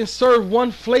am I getting served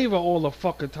one flavor all the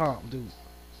fucking time, dude?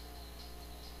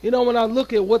 You know, when I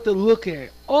look at what to look at,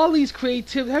 all these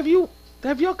creativity.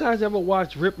 Have y'all guys ever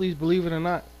watched Ripley's Believe It or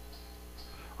Not?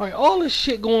 Alright, all this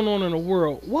shit going on in the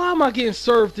world. Why am I getting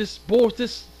served this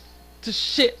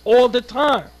shit all the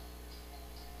time?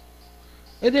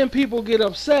 And then people get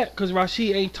upset because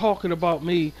Rashid ain't talking about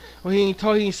me, or he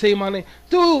ain't say my name.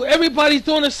 Dude, everybody's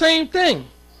doing the same thing.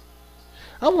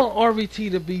 I want RVT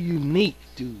to be unique,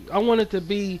 dude. I want it to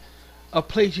be a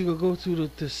place you could go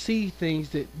to see things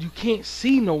that you can't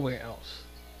see nowhere else.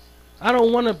 I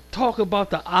don't want to talk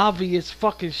about the obvious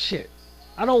fucking shit.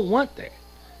 I don't want that.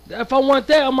 If I want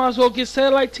that, I might as well get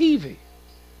satellite TV.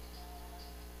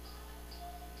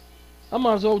 I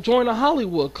might as well join a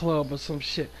Hollywood club or some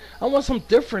shit. I want some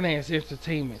different ass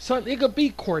entertainment. It could be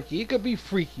quirky, it could be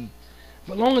freaky,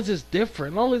 but as long as it's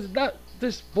different, as long as it's not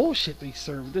this bullshit they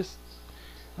serve.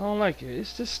 I don't like it.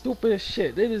 It's just stupid as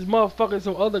shit. They just motherfuckers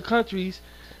from other countries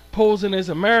posing as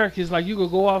Americans like you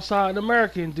could go outside in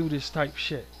America and do this type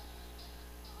shit.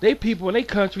 They people in their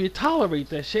country tolerate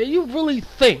that shit. You really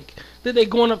think that they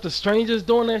going up to strangers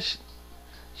doing that shit?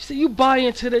 You see, you buy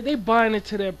into that. They buying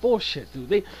into that bullshit,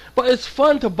 dude. But it's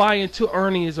fun to buy into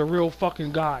Ernie is a real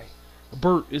fucking guy.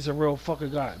 Bert is a real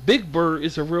fucking guy. Big Bird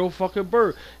is a real fucking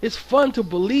bird. It's fun to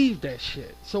believe that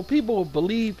shit. So people will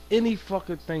believe any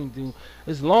fucking thing, dude.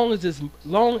 As long as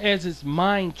it's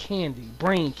mind candy,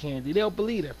 brain candy, they'll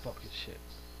believe that fucking shit.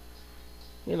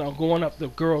 You know, going up to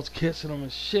girls kissing them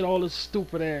and shit, all this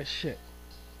stupid ass shit.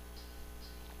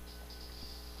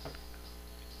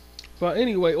 But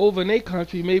anyway, over in their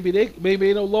country, maybe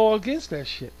ain't no law against that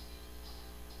shit.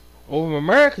 Over in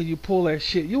America, you pull that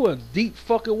shit, you in deep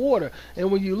fucking water.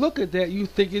 And when you look at that, you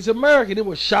think it's American. It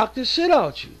will shock the shit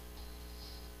out you.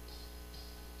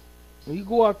 When you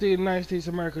go out there in the United States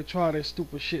of America, try that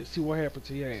stupid shit, see what happens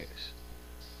to your ass.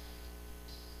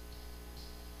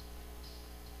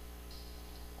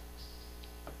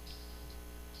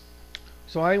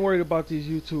 So I ain't worried about these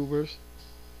YouTubers.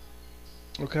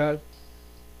 Okay?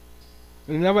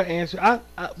 They never answer.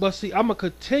 But see, I'm a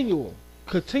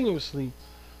continuously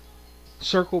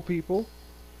circle people,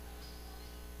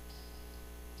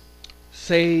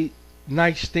 say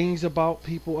nice things about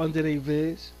people under their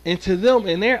vids, and to them,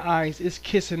 in their eyes, it's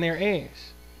kissing their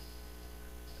ass.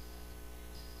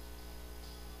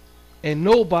 And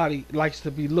nobody likes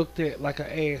to be looked at like an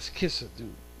ass kisser,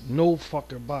 dude. No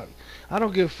fucking body. I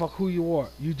don't give a fuck who you are.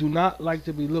 You do not like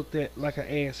to be looked at like an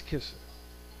ass kisser.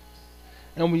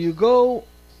 And when you go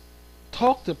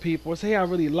talk to people and say, hey, I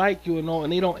really like you and all,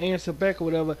 and they don't answer back or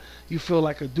whatever, you feel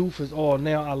like a doofus. Oh,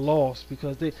 now I lost.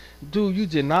 Because dude, you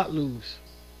did not lose.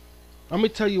 Let me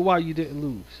tell you why you didn't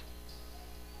lose.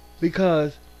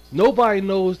 Because nobody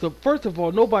knows first of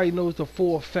all, nobody knows the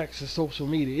full effects of social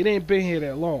media. It ain't been here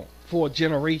that long for a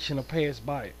generation to pass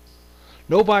by it.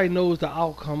 Nobody knows the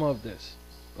outcome of this.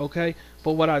 Okay?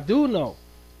 But what I do know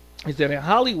is that in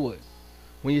Hollywood,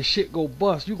 when your shit go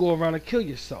bust, you go around and kill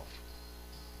yourself.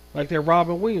 Like that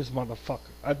Robin Williams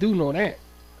motherfucker. I do know that.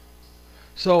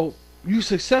 So, you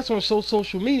successful on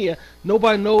social media,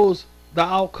 nobody knows the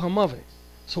outcome of it.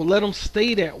 So let them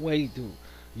stay that way, dude.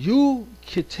 You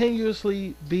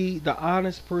continuously be the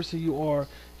honest person you are,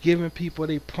 giving people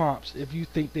their prompts if you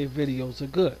think their videos are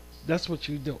good. That's what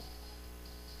you do.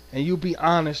 And you be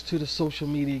honest to the social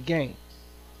media game.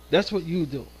 That's what you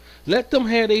do. Let them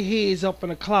have their heads up in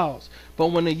the clouds. But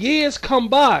when the years come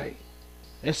by,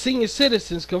 and senior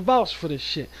citizens can vouch for this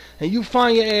shit, and you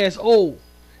find your ass old,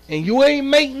 and you ain't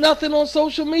make nothing on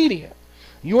social media,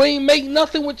 you ain't make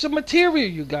nothing with your material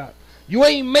you got, you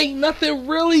ain't make nothing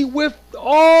really with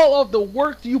all of the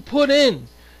work you put in,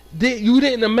 you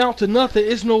didn't amount to nothing.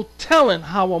 It's no telling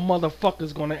how a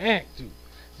motherfucker's gonna act, dude.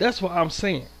 That's what I'm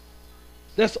saying.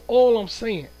 That's all I'm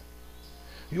saying.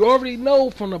 You already know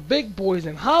from the big boys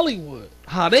in Hollywood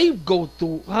how they go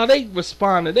through, how they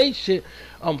respond to they shit,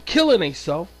 killing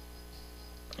themselves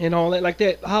and all that. Like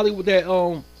that Hollywood,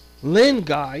 that Lynn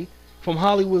guy from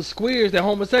Hollywood Squares, that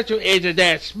homosexual, isn't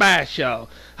that special?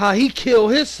 How he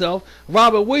killed himself.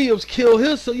 Robert Williams killed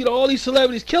himself. You know, all these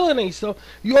celebrities killing themselves.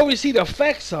 You already see the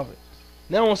effects of it.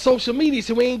 Now on social media,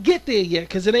 so we ain't get there yet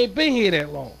because it ain't been here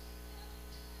that long.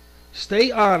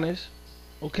 Stay honest.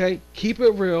 Okay, keep it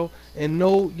real and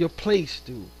know your place,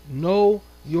 dude. Know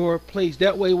your place.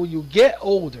 That way when you get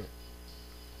older,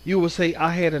 you will say,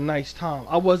 I had a nice time.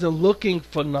 I wasn't looking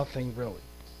for nothing really.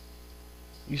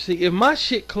 You see, if my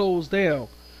shit closed down,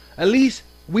 at least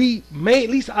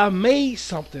I made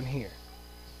something here.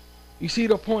 You see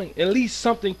the point? At least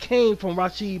something came from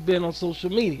Rashid being on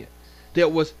social media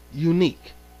that was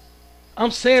unique. I'm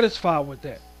satisfied with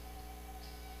that.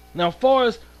 Now as far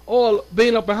as all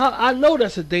being up in Hollywood, I know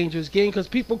that's a dangerous game because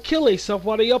people kill themselves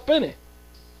while they up in it.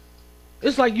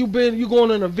 It's like you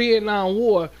going in a Vietnam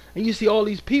War and you see all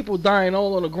these people dying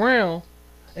all on the ground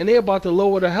and they're about to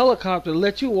lower the helicopter to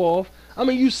let you off. I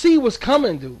mean, you see what's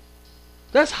coming, dude.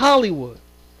 That's Hollywood.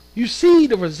 You see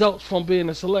the results from being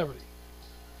a celebrity.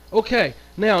 Okay,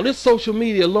 now this social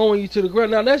media lowering you to the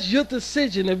ground. Now that's your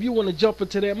decision if you want to jump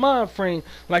into that mind frame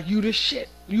like you the shit.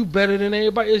 You better than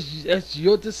everybody. That's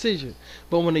your decision.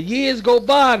 But when the years go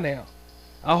by now,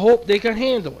 I hope they can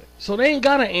handle it. So they ain't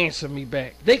got to answer me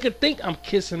back. They could think I'm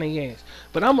kissing their ass.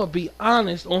 But I'm going to be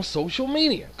honest on social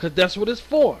media because that's what it's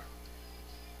for.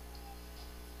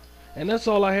 And that's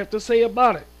all I have to say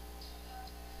about it.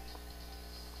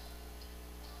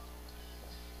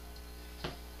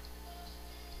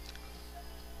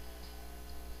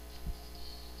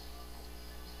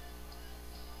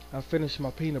 I finished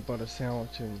my peanut butter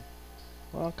sandwich and,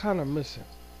 well, I'm kind of missing.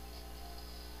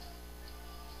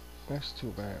 That's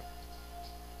too bad.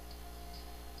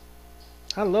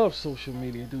 I love social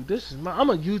media, dude. I'm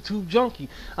a YouTube junkie.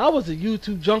 I was a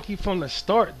YouTube junkie from the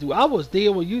start, dude. I was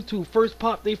there when YouTube first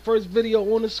popped their first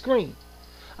video on the screen.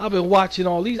 I've been watching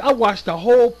all these. I watched the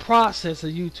whole process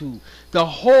of YouTube. The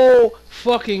whole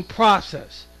fucking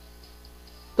process.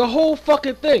 The whole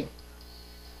fucking thing.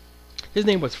 His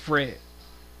name was Fred.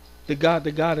 The guy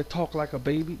that talked like a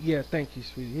baby. Yeah, thank you,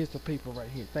 sweetie. Here's the paper right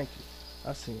here. Thank you.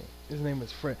 I see him. His name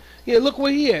is Fred. Yeah, look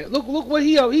where he at. Look what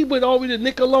he went all the way to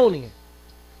Nickelodeon.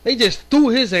 They just threw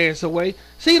his ass away.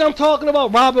 See what I'm talking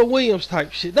about? Robin Williams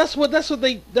type shit. That's what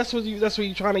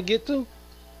you trying to get to?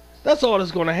 That's all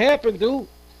that's gonna happen, dude.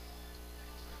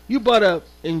 You better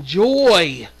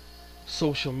enjoy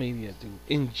social media, dude.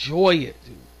 Enjoy it,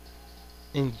 dude.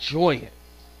 Enjoy it.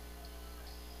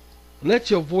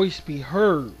 Let your voice be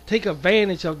heard. Take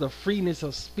advantage of the freeness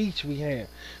of speech we have.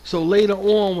 So later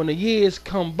on, when the years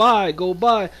go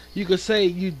by, you can say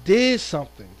you did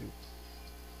something, dude.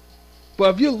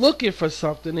 But if you're looking for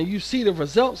something and you see the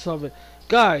results of it,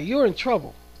 guy, you're in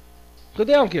trouble. Because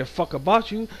they don't give a fuck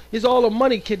about you. It's all the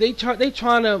money, kid. They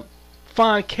trying to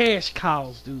find cash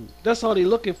cows, dude. That's all they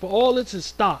looking for. All this is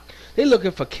stock. They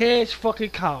looking for cash fucking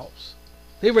cows.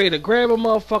 They ready to grab a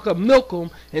motherfucker, milk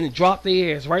them, and then drop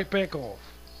their ass right back off.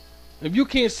 If you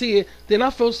can't see it, then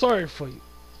I feel sorry for you.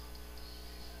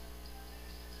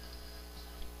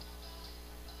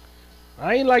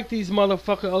 I ain't like these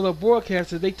motherfucking other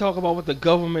broadcasters. They talk about what the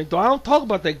government do. I don't talk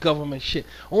about that government shit.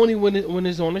 Only when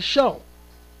it's on the show.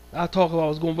 I talk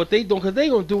about what they do, because they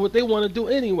gonna do what they want to do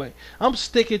anyway. I'm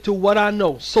sticking to what I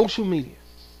know. Social media.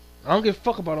 I don't give a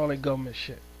fuck about all that government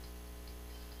shit.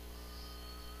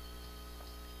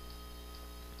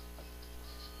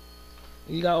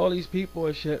 You got all these people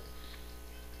and shit.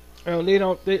 And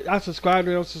I subscribe,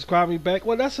 they don't subscribe me back.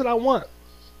 Well, that's what I want.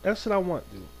 That's what I want,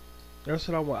 dude. That's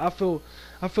what I want.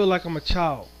 I feel like I'm a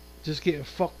child, just getting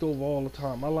fucked over all the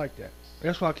time. I like that.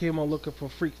 That's why I came on looking for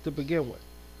freaks to begin with.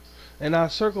 And I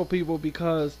circle people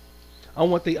because I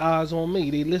want their eyes on me.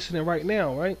 They listening right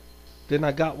now, right? Then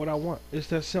I got what I want. It's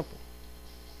that simple.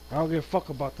 I don't give a fuck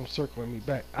about them circling me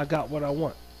back. I got what I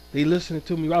want. They listening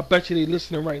to me. I bet you they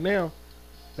listening right now.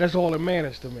 That's all that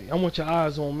matters to me. I want your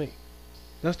eyes on me.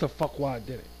 That's the fuck why I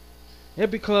did it.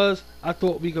 And because I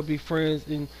thought we could be friends,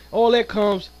 and all that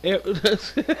comes.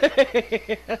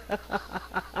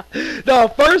 No,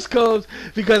 first comes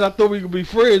because I thought we could be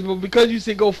friends, but because you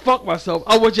said go fuck myself,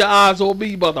 I want your eyes on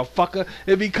me, motherfucker.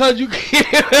 And because you can't.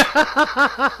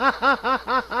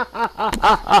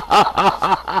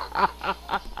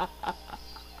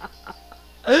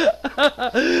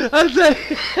 I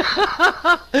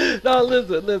say, no,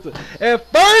 listen.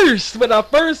 At first, when I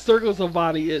first circled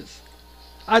somebody,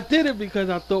 I did it because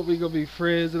I thought we gonna be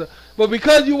friends. But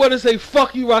because you want to say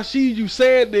fuck you, Rashid, you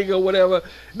sad nigga, or whatever,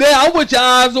 now I want your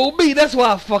eyes on me. That's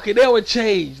why I fucking that would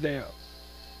change now.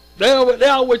 Now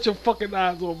I want your fucking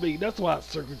eyes on me. That's why I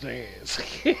circled your ass.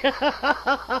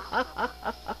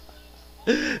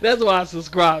 That's why I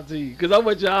subscribe to you, because I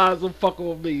want your eyes on fuck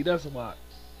on me. That's why.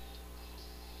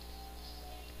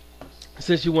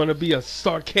 Since you want to be a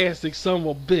sarcastic son of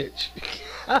a bitch.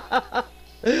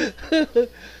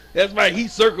 That's right, he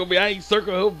circled me, I ain't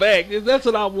circled him back. That's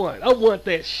what I want. I want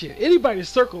that shit. Anybody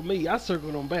circle me, I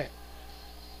circle them back.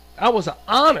 I was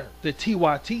honored that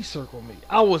TYT circled me.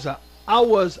 I was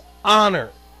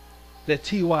honored that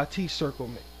TYT circled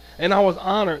me. And I was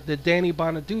honored that Danny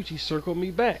Bonaducci circled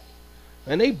me back.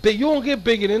 And they big, you don't get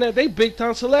bigger than that. They big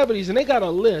time celebrities, and they got a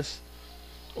list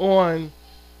on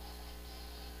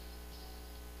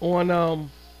one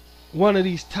of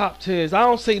these top 10s. I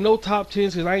don't say no top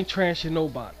 10s because I ain't trashing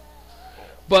nobody.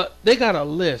 But they got a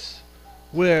list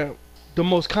where the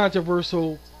most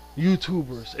controversial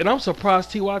YouTubers, and I'm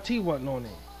surprised TYT wasn't on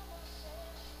there.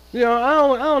 You know, I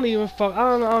don't even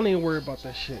worry about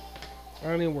that shit. I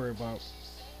don't even worry about it.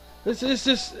 It's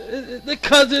just the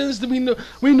cousins.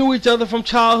 We knew each other from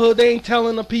childhood. They ain't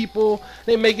telling the people.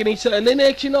 They making each other, and then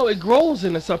next you know it grows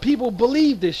into something. People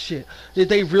believe this shit that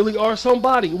they really are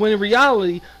somebody. When in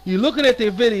reality, you're looking at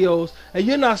their videos and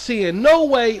you're not seeing no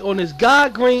way on this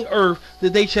God green earth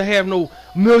that they should have no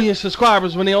million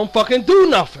subscribers when they don't fucking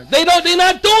do nothing. They're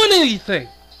not doing anything.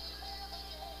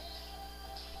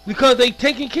 Because they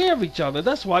taking care of each other.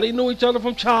 That's why they knew each other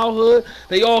from childhood.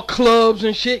 They all clubs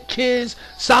and shit. Kids,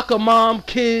 soccer mom,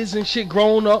 kids and shit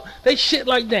grown up. They shit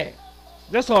like that.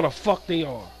 That's all the fuck they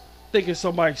are. Thinking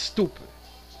somebody's stupid.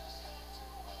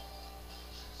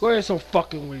 Go ahead some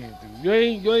fucking weird, dude.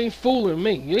 You ain't fooling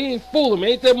me. You ain't fooling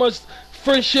me. Ain't that much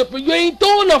friendship. But you ain't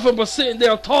doing nothing but sitting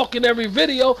there talking every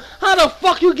video. How the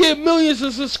fuck you get millions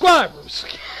of subscribers?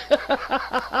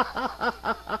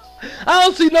 I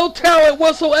don't see no talent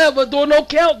whatsoever doing no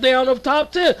countdown of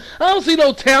top 10. I don't see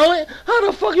no talent. How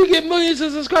the fuck you get millions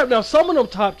of subscribers? Now some of them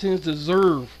top 10s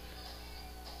deserve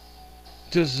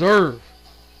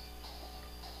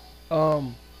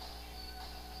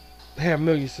have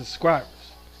millions of subscribers.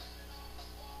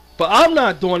 But I'm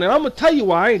not doing it. I'm gonna tell you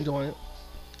why I ain't doing it.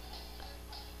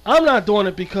 I'm not doing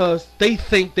it because they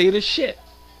think they the shit.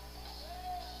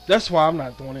 That's why I'm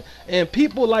not doing it. And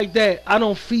people like that, I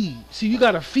don't feed. See, you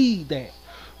gotta feed that.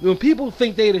 When people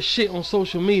think they the shit on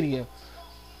social media,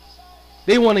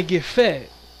 they want to get fed.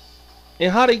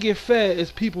 And how they get fed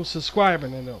is people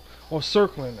subscribing to them or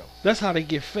circling them. That's how they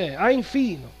get fed. I ain't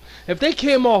feeding them. If they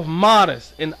came off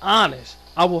modest and honest,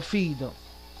 I will feed them.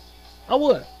 I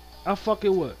would. I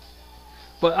fucking would.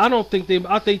 But I don't think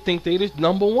they think they the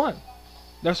number one.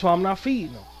 That's why I'm not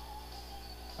feeding them.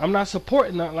 I'm not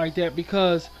supporting nothing like that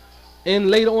because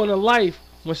later on in life,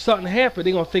 when something happens,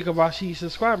 they're going to think of Rashid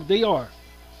subscribers. They are.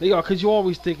 Because you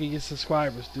always think of your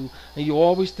subscribers, dude. And you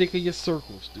always think of your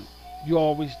circles, dude. You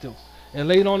always do. And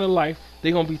later on in life,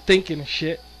 they're going to be thinking of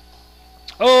shit.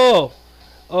 Oh,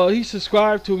 he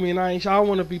subscribed to me and I don't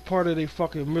want to be part of their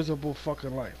fucking miserable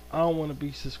fucking life. I don't want to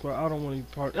be subscribed. I don't want to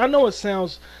be part. I know it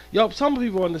sounds, some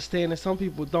people understand it, some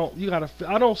people don't.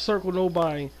 I don't circle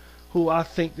nobody who I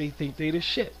think they the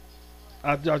shit.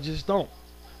 I just don't.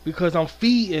 Because I'm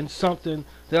feeding something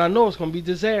that I know is going to be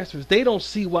disastrous. They don't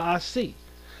see what I see.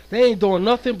 They ain't doing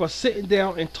nothing but sitting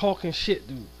down and talking shit,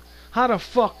 dude. How the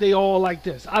fuck they all like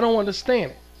this? I don't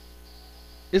understand it.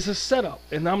 It's a setup,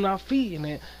 and I'm not feeding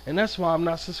it, and that's why I'm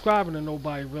not subscribing to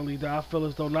nobody really that I feel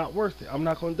as though not worth it. I'm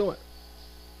not going to do it.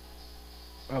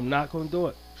 I'm not going to do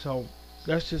it. So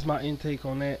that's just my intake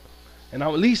on that, and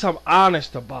at least I'm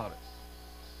honest about it.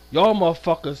 Y'all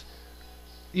motherfuckers,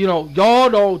 y'all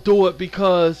don't do it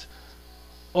because,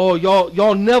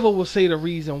 y'all never will say the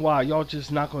reason why. Y'all just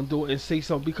not going to do it and say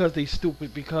something because they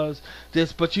stupid, because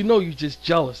this, but you just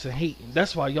jealous and hating.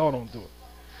 That's why y'all don't do it.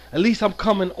 At least I'm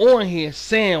coming on here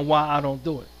saying why I don't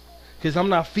do it. Because I'm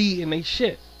not feeding they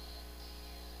shit.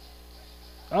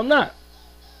 I'm not.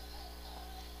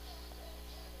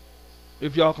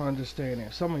 If y'all can understand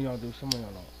that. Some of y'all do, some of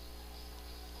y'all don't.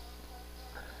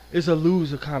 It's a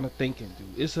loser kind of thinking,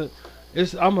 dude.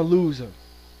 I'm a loser.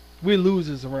 We're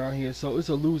losers around here, so it's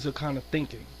a loser kind of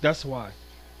thinking. That's why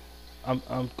I'm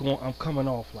coming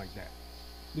off like that.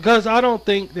 Because I don't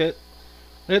think that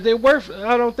they're worth.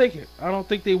 I don't think it. I don't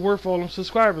think they're worth all them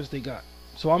subscribers they got.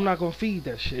 So I'm not gonna feed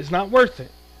that shit. It's not worth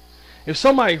it. If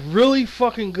somebody really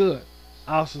fucking good,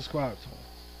 I'll subscribe to them.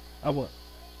 I would.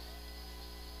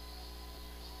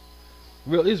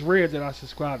 It's rare that I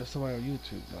subscribe to somebody on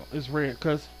YouTube though. It's rare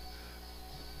because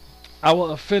I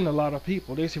will offend a lot of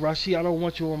people. They say, Rashid, I don't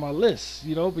want you on my list,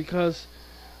 because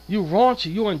you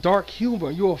raunchy, you in dark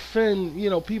humor, you offend,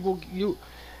 people,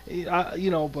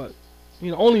 but.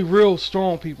 Only real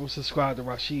strong people subscribe to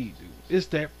Rashid, dude. It's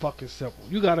that fucking simple.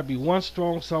 You gotta be one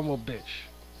strong son of a bitch.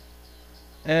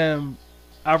 And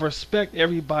I respect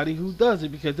everybody who does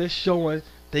it because they're showing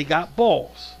they got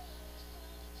balls.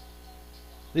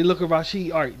 They look at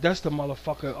Rashid, alright, that's the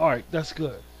motherfucker, alright, that's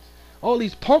good. All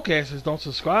these punk asses don't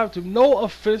subscribe to me. No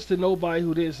offense to nobody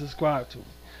who didn't subscribe to me.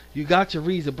 You got your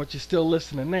reason, but you're still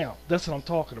listening now. That's what I'm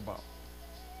talking about.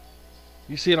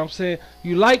 You see what I'm saying?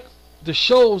 You like the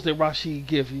shows that Rashid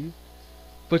give you,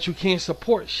 but you can't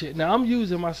support shit. Now I'm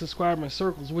using my subscriber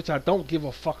circles, which I don't give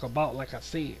a fuck about, like I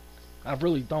said. I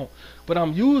really don't. But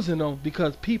I'm using them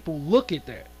because people look at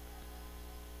that.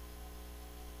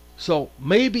 So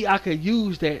maybe I could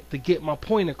use that to get my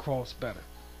point across better.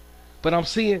 But I'm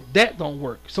seeing that don't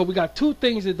work. So we got two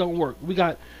things that don't work. We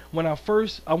got, when I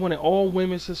wanted all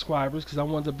women subscribers because I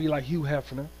wanted to be like Hugh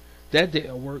Hefner. That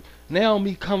didn't work. Now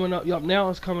me coming up,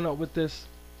 now it's coming up with this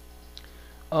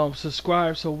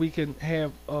subscribe so we can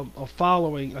have a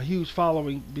following, a huge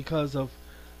following, because of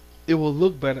it will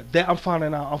look better. That I'm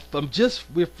finding out.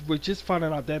 We're just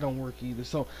finding out that don't work either.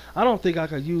 So I don't think I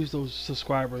could use those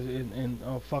subscribers in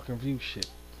fucking view shit.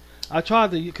 I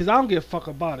tried to, because I don't give a fuck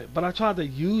about it, but I tried to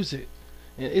use it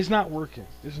and it's not working.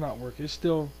 It's not working. It's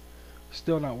still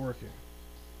not working.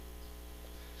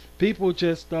 People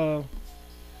just I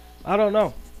don't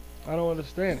know. I don't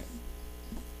understand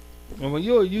it. And when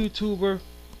you're a YouTuber,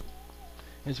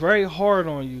 it's very hard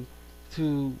on you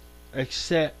to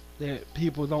accept that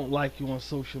people don't like you on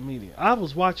social media. I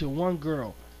was watching one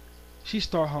girl. She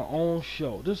started her own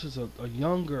show. This is a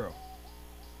young girl.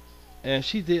 And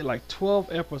she did like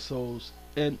 12 episodes.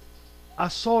 And I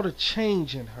saw the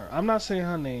change in her. I'm not saying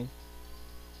her name.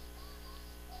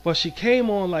 But she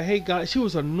came on like, hey guys. She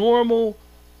was a normal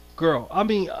girl. I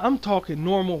mean, I'm talking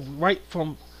normal right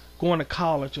from going to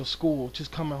college or school,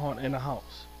 just coming home in the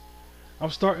house.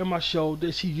 I'm starting my show.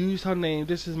 She used her name.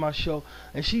 This is my show.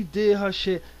 And she did her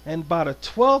shit. And by the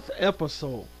 12th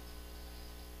episode,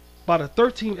 by the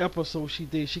 13th episode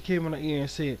she came in the ear and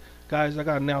said, guys, I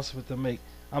got an announcement to make.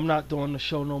 I'm not doing the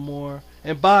show no more.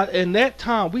 And in that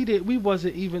time we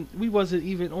wasn't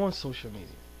even on social media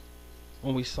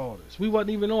when we saw this. We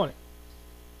wasn't even on it.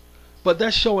 But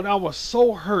that show, and I was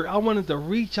so hurt. I wanted to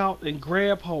reach out and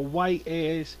grab her white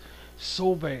ass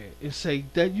so bad and say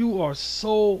that you are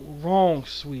so wrong,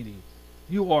 sweetie.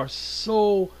 You are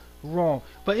so wrong.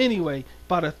 But anyway,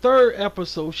 by the 3rd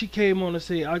episode, she came on and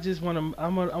said,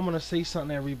 I'm gonna say something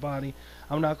to everybody.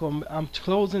 I'm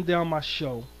closing down my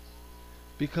show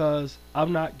because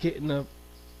I'm not getting the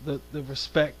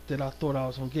respect that I thought I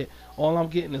was gonna get. All I'm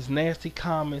getting is nasty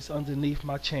comments underneath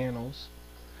my channels,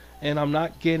 and I'm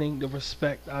not getting the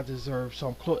respect I deserve. So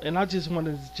I'm close, and I just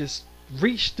wanted to just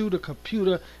reach through the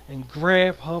computer and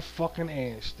grab her fucking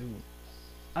ass, dude.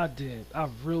 I did. I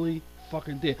really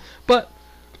fucking did. But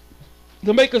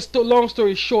to make a long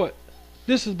story short,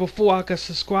 this is before I could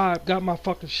subscribe, got my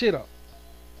fucking shit up.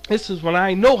 This is when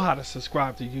I ain't know how to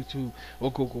subscribe to YouTube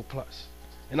or Google Plus,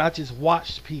 and I just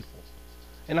watched people.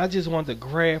 And I just wanted to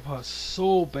grab her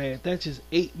so bad. That just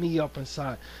ate me up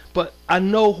inside. But I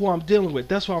know who I'm dealing with.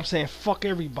 That's why I'm saying fuck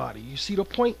everybody. You see the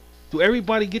point? Do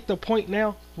everybody get the point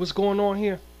now? What's going on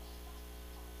here?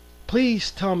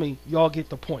 Please tell me y'all get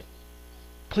the point.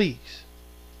 Please.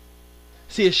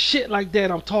 See, it's shit like that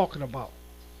I'm talking about.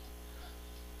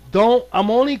 I'm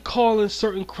only calling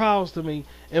certain crowds to me.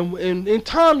 And in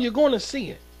time, you're going to see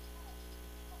it.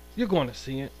 You're going to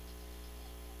see it.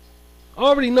 I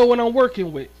already know what I'm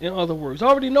working with, in other words. I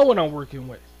already know what I'm working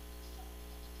with.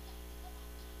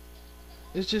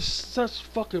 It's just such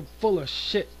fucking full of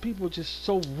shit. People just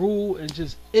so rude and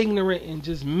just ignorant and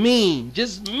just mean.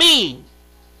 Just mean.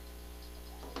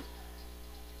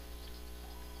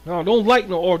 No, don't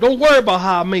worry about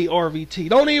how I made RVT.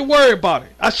 Don't even worry about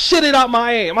it. I shit it out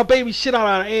my ass. My baby shit out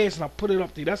her ass and I put it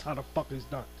up there. That's how the fuck it's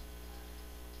done.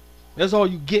 That's all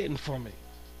you getting from me.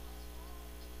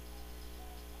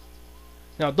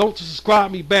 Now don't subscribe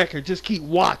me back and just keep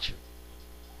watching.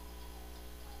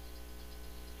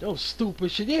 Those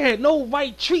stupid shit. You had no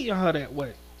right treating her that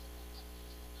way.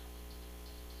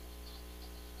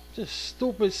 Just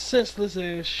stupid, senseless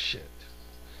ass shit.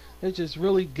 It just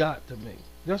really got to me.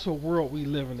 That's what world we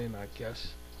living in, I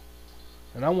guess.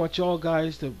 And I want y'all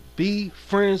guys to be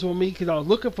friends with me, because I was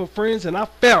looking for friends and I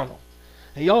found them.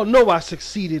 And y'all know I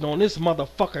succeeded on this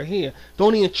motherfucker here.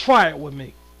 Don't even try it with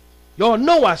me. Y'all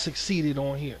know I succeeded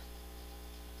on here.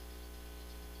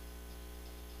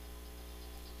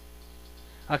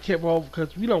 I kept on,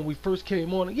 because we first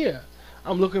came on. Yeah,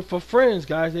 I'm looking for friends,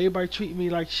 guys. Everybody treat me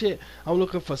like shit. I'm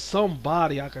looking for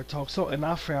somebody I could talk to, and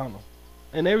I found them.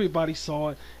 And everybody saw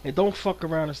it. And don't fuck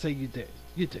around and say you did.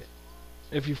 You did.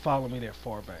 If you follow me that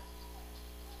far back.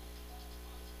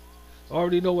 I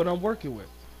already know what I'm working with.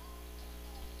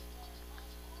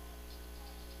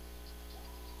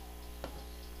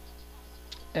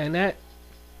 And that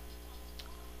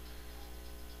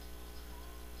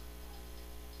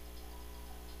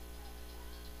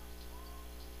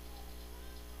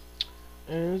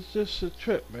and it's just a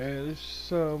trip, man.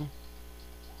 It's I'm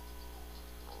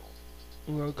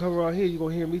gonna come around here, you're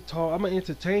gonna hear me talk. I'm gonna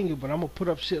entertain you, but I'm gonna put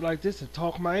up shit like this and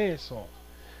talk my ass off.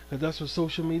 Cause that's what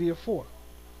social media for.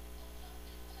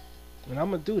 And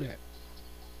I'm gonna do that.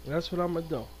 That's what I'm gonna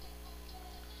do.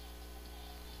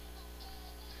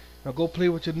 Now go play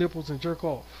with your nipples and jerk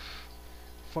off.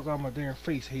 Fuck out my damn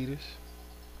face, haters.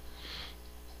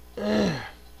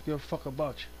 Give a fuck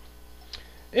about you.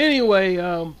 Anyway,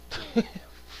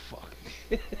 fuck.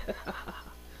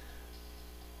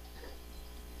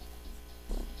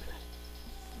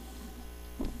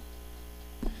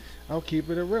 I'm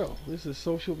keeping it real. This is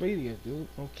social media, dude.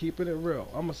 I'm keeping it real.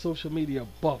 I'm a social media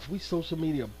buff. We social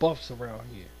media buffs around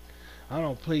here. I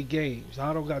don't play games.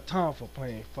 I don't got time for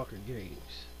playing fucking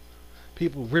games.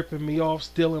 People ripping me off,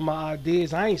 stealing my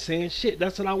ideas. I ain't saying shit.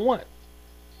 That's what I want.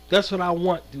 That's what I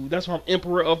want, dude. That's why I'm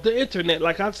emperor of the internet,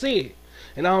 like I said.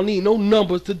 And I don't need no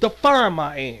numbers to define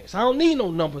my ass. I don't need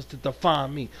no numbers to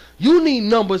define me. You need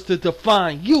numbers to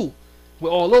define you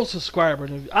with all those subscribers.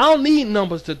 I don't need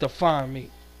numbers to define me.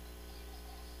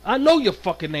 I know your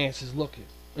fucking ass is looking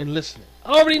and listening.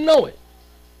 I already know it.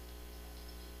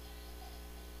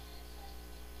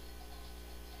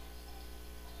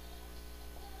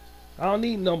 I don't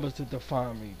need numbers to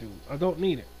define me, dude. I don't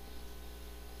need it.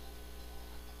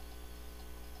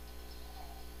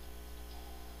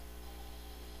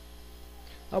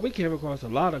 Oh, we came across a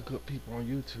lot of good people on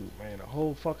YouTube, man. A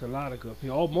whole fucking lot of good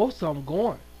people. Oh, most of them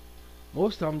gone.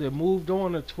 Most of them, they moved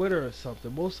on to Twitter or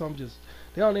something. Most of them just,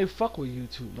 they don't even fuck with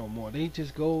YouTube no more. They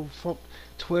just go from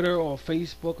Twitter or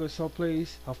Facebook or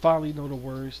someplace. I finally know the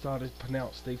words, started to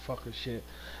pronounce they fucking shit.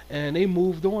 And they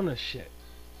moved on to shit.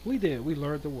 We did. We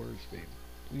learned the words, baby.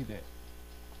 We did.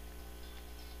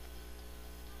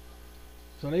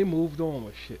 So they moved on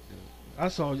with shit, dude. I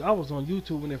was on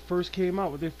YouTube when it first came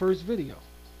out with their first video.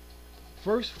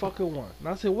 First fucking one. And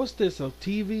I said, what's this? A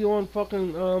TV on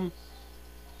fucking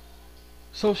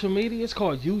social media? It's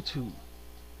called YouTube.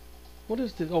 What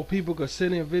is this? Oh, people could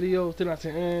send in videos. Then I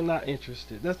said, not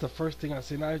interested. That's the first thing I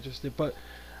said, not interested. But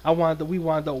we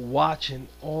wound up watching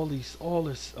all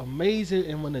this amazing.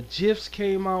 And when the GIFs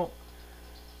came out,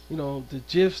 you know, the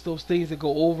GIFs, those things that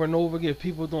go over and over again,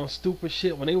 people doing stupid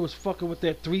shit. When they was fucking with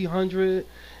that 300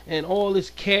 and all this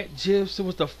cat GIFs, it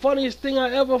was the funniest thing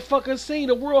I ever fucking seen.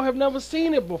 The world have never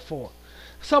seen it before.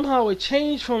 Somehow it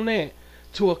changed from that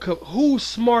to who's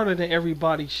smarter than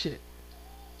everybody shit.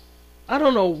 I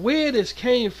don't know where this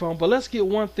came from, but let's get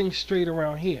one thing straight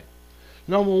around here.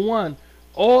 Number one,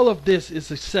 all of this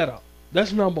is a setup.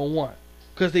 That's number one,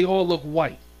 because they all look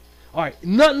white. Alright,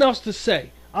 nothing else to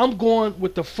say. I'm going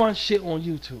with the fun shit on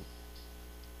YouTube.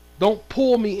 Don't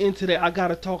pull me into that. I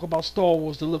gotta talk about Star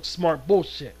Wars to look smart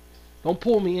bullshit. Don't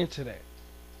pull me into that,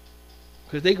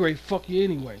 because they gonna fuck you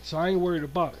anyway, so I ain't worried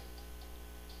about it.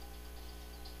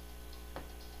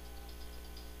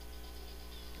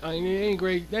 I mean, they ain't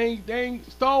great. They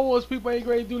ain't Star Wars people ain't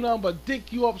great to do nothing but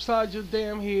dick you upside your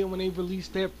damn head when they release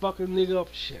that fucking nigga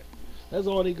up shit. That's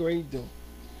all they great to do.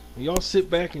 And y'all sit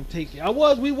back and take it.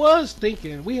 We was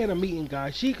thinking. We had a meeting,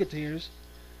 guys. Sheikaters.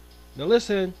 Now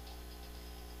listen.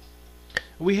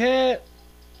 We had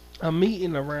a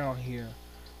meeting around here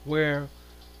where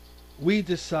we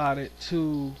decided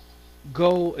to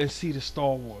go and see the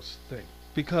Star Wars thing,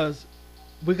 because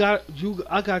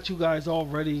I got you guys all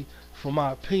ready for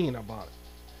my opinion about it.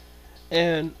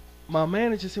 And my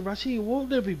manager said, Rashid,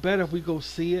 won't it be better if we go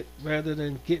see it rather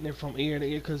than getting it from ear to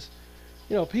ear? Because,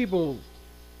 you know, people.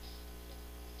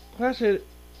 I said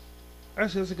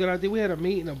that's a good idea. We had a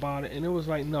meeting about it, and it was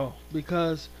like, no,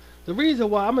 because the reason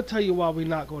why, I'm gonna tell you why we're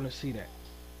not going to see that.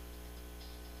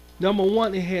 Number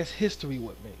one, it has history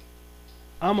with me.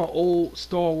 I'm an old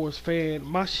Star Wars fan.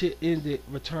 My shit ended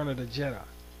Return of the Jedi.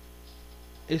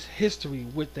 It's history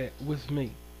with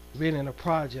me. Being in the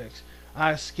projects,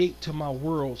 I escaped to my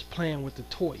worlds playing with the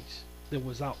toys that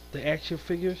was out, the action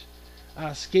figures. I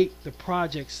escaped the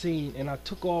project scene and I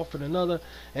took off in another.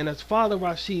 And as Father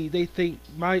Rashid, they think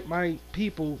my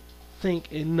people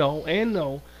think and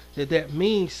know that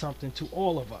means something to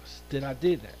all of us, that I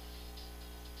did that.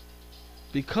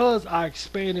 Because I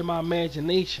expanded my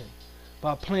imagination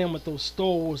by playing with those Star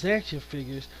Wars action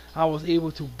figures, I was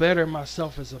able to better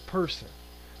myself as a person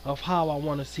of how I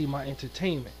want to see my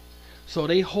entertainment. So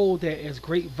they hold that as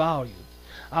great value.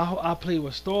 I played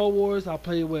with Star Wars.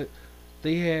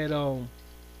 They had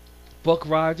Buck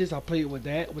Rogers. I played with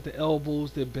that, with the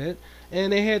elbows that bent.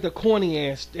 And they had the corny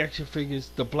ass action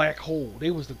figures, the black hole.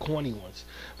 They was the corny ones.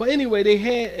 But anyway,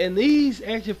 and these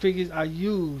action figures I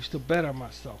used to better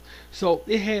myself. So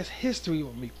it has history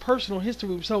with me, personal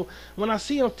history. So when I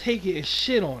see them take it and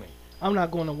shit on it, I'm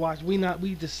not going to watch. We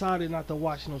decided not to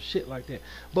watch no shit like that.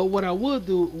 But what I will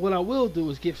do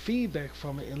is get feedback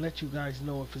from it and let you guys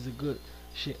know if it's a good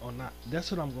shit or not. That's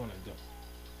what I'm going to do.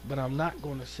 But I'm not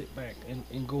going to sit back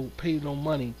and go pay no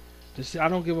money to see. I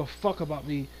don't give a fuck about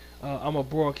me. I'm a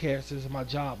broadcaster. This is my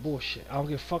job. Bullshit. I don't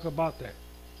give a fuck about that.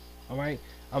 Alright?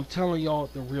 I'm telling y'all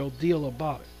the real deal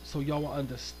about it, so y'all will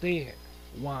understand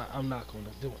why I'm not going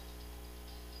to do it.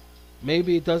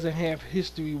 Maybe it doesn't have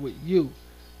history with you,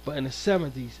 but in the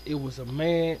 70s, it was a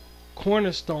mad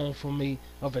cornerstone for me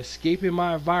of escaping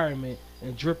my environment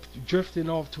and drifting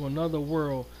off to another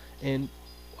world, and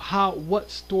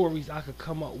what stories I could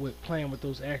come up with playing with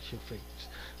those action figures.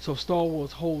 So Star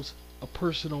Wars holds a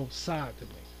personal side to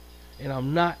me, and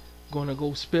I'm not going to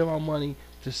go spend my money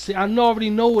to see. I already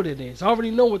know what it is. I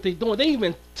already know what they're doing. They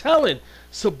even telling,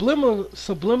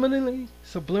 subliminally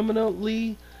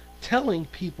telling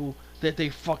people that they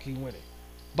fucking with it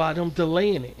by them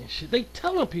delaying it and shit. They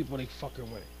telling people they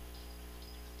fucking with it.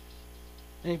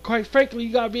 And quite frankly,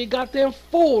 you gotta be a goddamn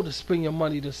fool to spend your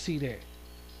money to see that.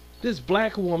 This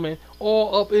black woman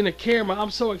all up in the camera. I'm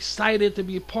so excited to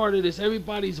be a part of this.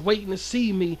 Everybody's waiting to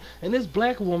see me, and this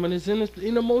black woman is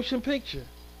in a motion picture.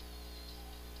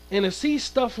 And to see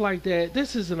stuff like that,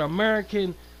 this is an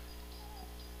American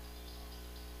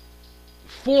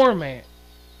format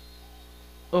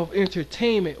of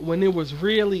entertainment when there was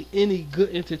really any good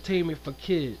entertainment for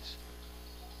kids.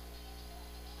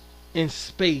 in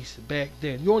space back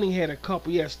then. You only had a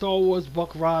couple. You had Star Wars,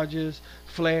 Buck Rogers,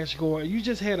 Flash Gordon. You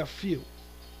just had a few.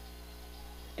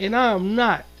 And I am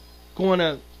not going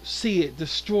to see it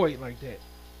destroyed like that.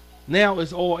 Now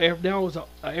it's all now it's a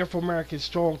Afro-American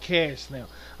strong cast now.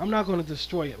 I'm not gonna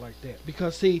destroy it like that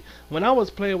because see, when I was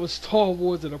playing with Star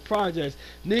Wars and the projects,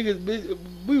 niggas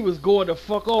we was going to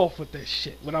fuck off with that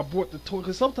shit. When I brought the toy,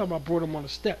 cause sometimes I brought them on the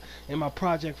step, and my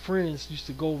project friends used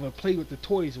to go over and play with the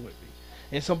toys with me.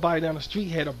 And somebody down the street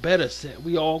had a better set.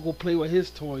 We all go play with his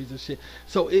toys and shit.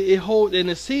 So it holds, and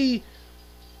to see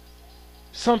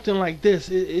something like this,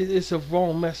 it's a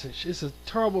wrong message. It's a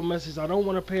terrible message. I don't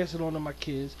want to pass it on to my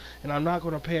kids, and I'm not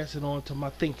going to pass it on to my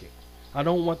thinking. I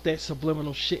don't want that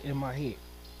subliminal shit in my head.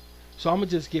 So I'm going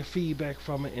to just get feedback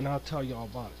from it, and I'll tell y'all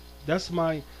about it.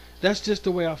 That's just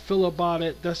the way I feel about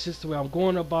it. That's just the way I'm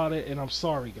going about it, and I'm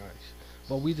sorry, guys.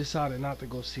 But we decided not to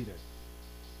go see that.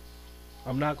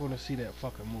 I'm not going to see that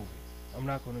fucking movie. I'm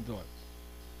not going to do it.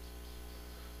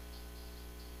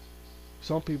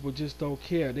 Some people just don't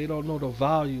care. They don't know the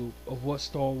value of what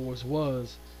Star Wars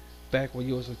was back when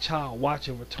you was a child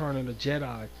watching Return of the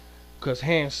Jedi. Because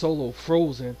Han Solo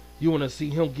frozen, you want to see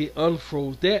him get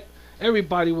unfroze. That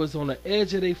everybody was on the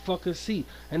edge of their fucking seat,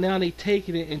 and now they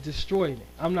taking it and destroying it.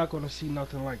 I'm not going to see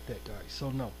nothing like that, guys. So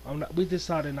no, I'm not. We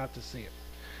decided not to see it.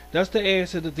 That's the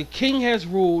answer. That the king has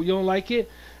ruled. You don't like it?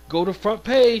 Go to front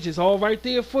page. It's all right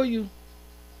there for you.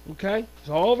 Okay, it's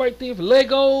all right there for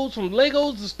Legos, from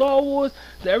Legos to Star Wars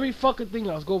to every fucking thing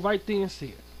else. Go right there and see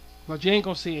it, but you ain't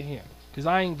gonna see it here, cause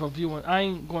I ain't reviewing. I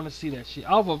ain't gonna see that shit.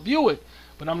 I'll review it,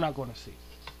 but I'm not gonna see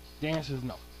it. The answer is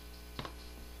no.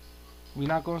 We're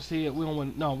not gonna see it. We don't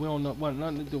want. No, we don't want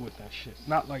nothing to do with that shit.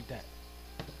 Not like that.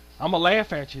 I'ma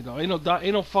laugh at you though.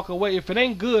 Ain't no fucking way. If it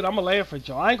ain't good, I'ma laugh at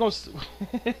y'all. I ain't gonna.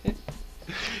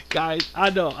 Guys, I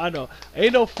know.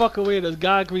 Ain't no fucking way this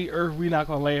God Green Earth we not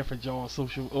gonna laugh at y'all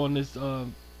on this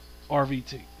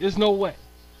RVT. There's no way.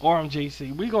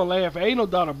 RMJC. We gonna laugh. Ain't no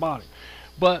doubt about it.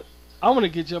 But I wanna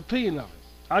get your opinion of it.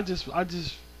 I'm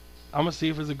gonna see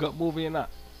if it's a good movie or not.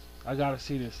 I gotta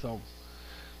see this, so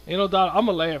ain't no doubt. I'm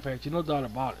gonna laugh at you, no doubt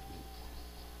about it.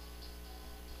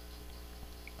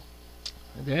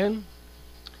 And then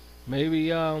maybe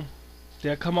they'll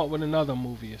come up with another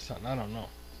movie or something. I don't know.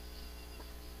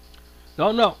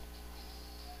 Don't know.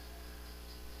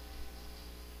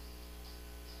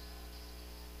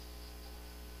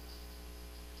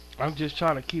 I'm just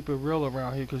trying to keep it real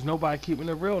around here because nobody keeping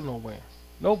it real nowhere.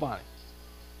 Nobody.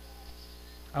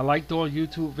 I like doing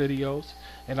YouTube videos,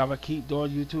 and I'm going to keep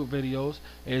doing YouTube videos,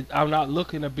 and I'm not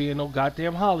looking to be in no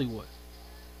goddamn Hollywood.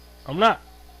 I'm not.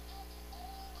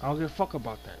 I don't give a fuck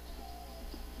about that.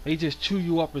 They just chew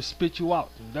you up and spit you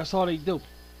out, dude. That's all they do.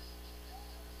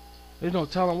 There's no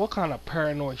telling what kind of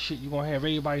paranoid shit you gonna have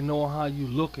everybody knowing how you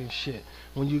look and shit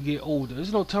when you get older.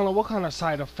 There's no telling what kind of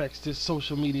side effects this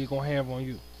social media gonna have on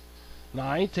you.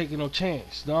 Nah, I ain't taking no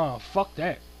chance. Nah, fuck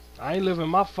that. I ain't living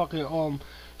my fucking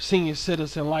senior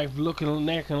citizen life looking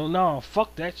naked. Nah,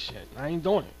 fuck that shit. I ain't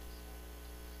doing it.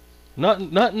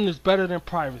 Nothing is better than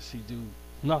privacy, dude.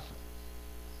 Nothing.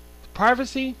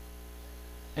 Privacy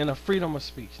and a freedom of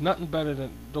speech. Nothing better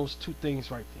than those two things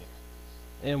right there.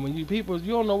 And when you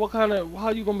don't know how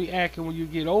you gonna be acting when you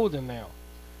get older now.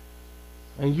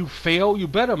 And you fail, you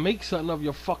better make something of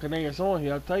your fucking ass on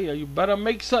here. I tell you better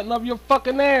make something of your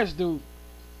fucking ass, dude.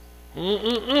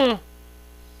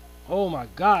 Oh my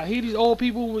God, these old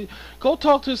people. Go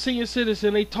talk to a senior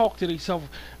citizen. They talk to themselves.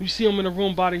 You see them in the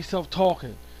room by themselves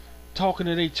talking to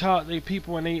their child, their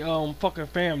people, and they fucking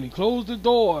family. Close the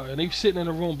door, and they sitting in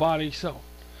the room by themselves.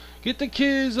 Get the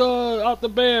kids out the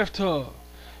bathtub.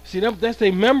 See, that's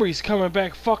their memories coming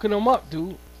back, fucking them up,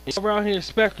 dude. Around here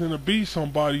expecting to be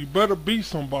somebody, you better be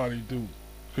somebody, dude.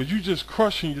 Because you just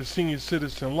crushing your senior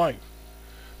citizen life.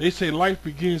 They say life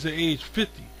begins at age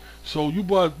 50. So you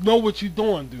better know what you're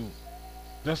doing, dude.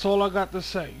 That's all I got to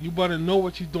say. You better know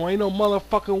what you're doing. Ain't no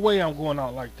motherfucking way I'm going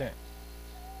out like that.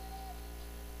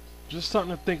 Just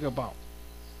something to think about.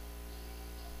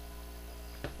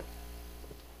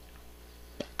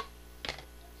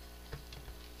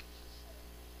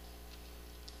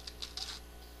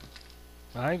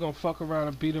 I ain't gonna fuck around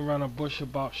and beat around the bush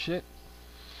about shit.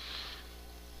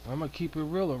 I'm gonna keep it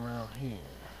real around here.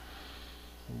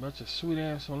 Bet your sweet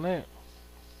ass on that.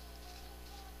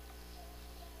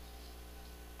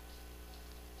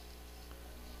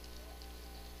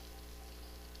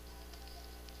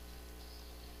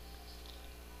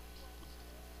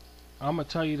 I'm gonna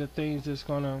tell you the things that's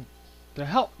gonna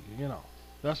help you, you know.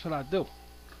 That's what I do.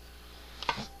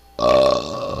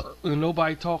 And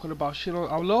nobody talking about shit.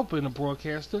 I love being a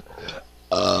broadcaster.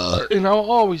 And I'll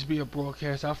always be a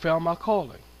broadcaster. I found my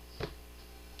calling.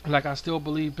 Like I still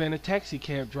believe being a taxi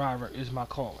cab driver is my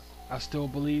calling. I still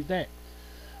believe that.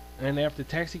 And after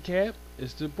taxi cab,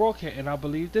 it's the broadcast, and I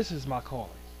believe this is my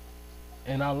calling.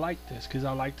 And I like this because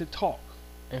I like to talk,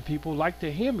 and people like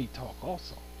to hear me talk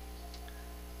also,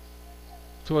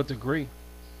 to a degree.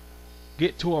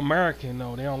 Get to American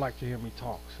though, they don't like to hear me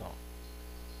talk. So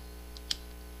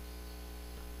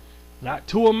not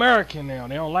too American now.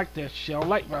 They don't like that shit. I don't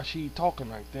like Rashid talking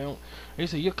like that. They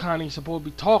say you kinda ain't supposed to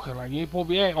be talking like you ain't supposed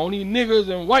to be acting. Only niggas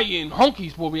and white and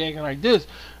hunkies supposed to be acting like this.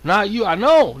 Not you. I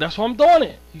know. That's why I'm doing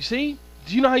it. You see?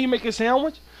 Do you know how you make a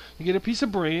sandwich? You get a piece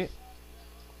of bread.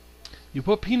 You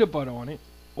put peanut butter on it,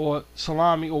 or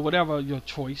salami, or whatever your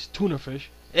choice. Tuna fish,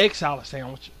 egg salad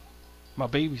sandwich. My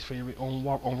baby's favorite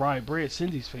on rye bread.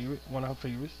 Cindy's favorite, one of her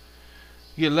favorites.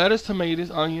 You get lettuce,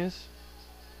 tomatoes, onions,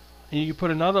 and you can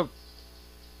put another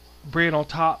bread on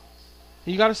top,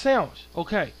 and you got a sandwich.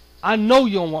 Okay, I know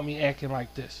you don't want me acting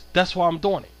like this. That's why I'm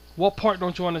doing it. What part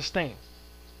don't you understand?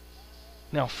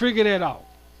 Now figure that out.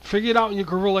 Figure it out in your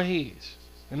gorilla heads.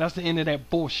 And that's the end of that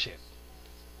bullshit.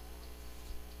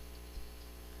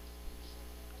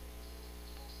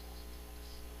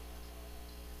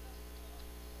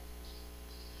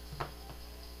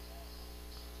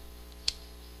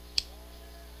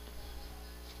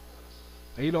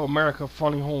 You know, America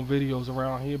funny home videos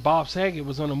around here. Bob Saget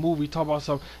was on a movie talking about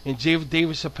something, and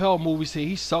David Chappelle movie said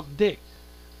he sucked dick.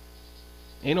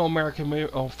 Ain't no American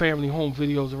family home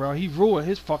videos around. He ruined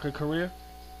his fucking career.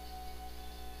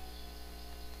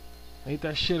 Ain't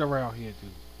that shit around here,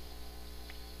 dude.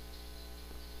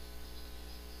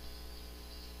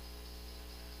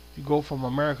 You go from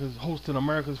hosting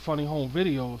America's funny home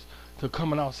videos to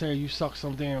coming out saying you suck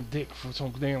some damn dick for some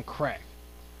damn crack.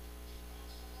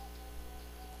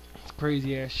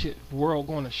 Crazy ass shit. The world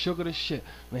going to sugar the shit.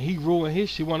 And he ruined his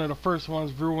shit. One of the first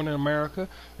ones ruining America.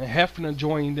 And Hefner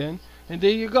joined in. And there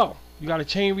you go. You got a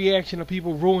chain reaction of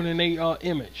people ruining their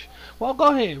image. Well, go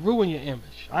ahead. Ruin your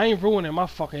image. I ain't ruining my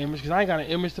fucking image because I ain't got an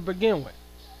image to begin with.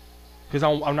 Because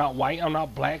I'm not white. I'm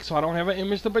not black. So I don't have an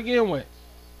image to begin with.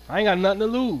 I ain't got nothing to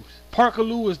lose. Parker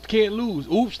Lewis can't lose.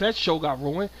 Oops, that show got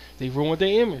ruined. They ruined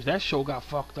their image. That show got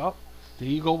fucked up. There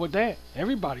you go with that.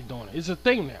 Everybody doing it. It's a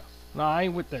thing now. No, I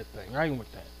ain't with that thing. I ain't with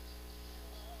that.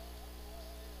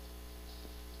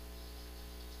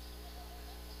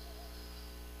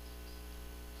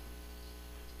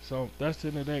 So that's the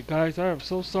end of that, guys. I am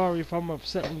so sorry if I'm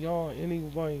upsetting y'all in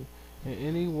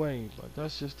any way, but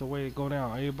that's just the way it go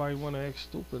down. Everybody wanna act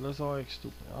stupid. Let's all act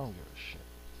stupid. I don't give a shit.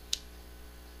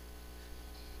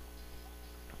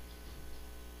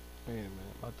 Wait a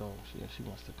minute, my dog. She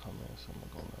wants to come in, so I'm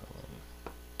gonna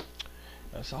go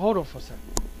now. So hold on for a second.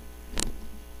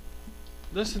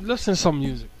 Listen to some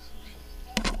music.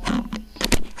 I'll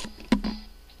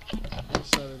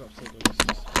set it up so they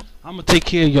listen. I'm gonna take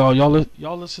care of y'all.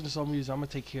 Y'all listen to some music. I'm gonna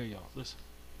take care of y'all. Listen.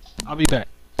 I'll be back.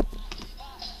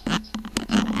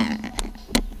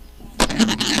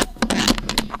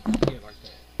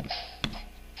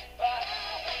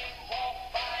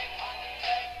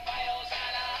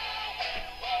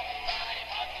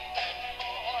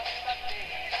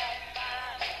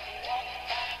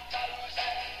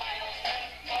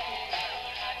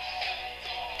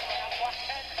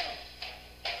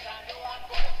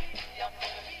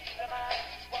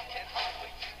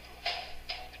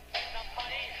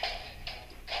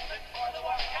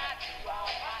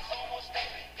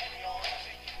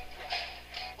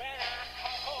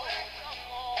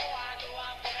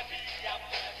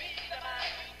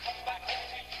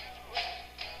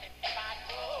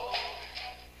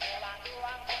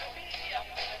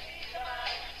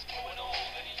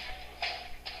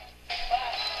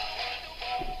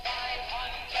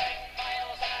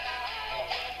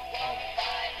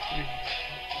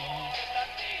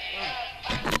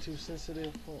 Too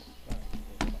sensitive for.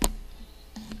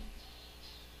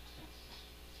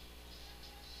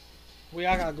 Wait,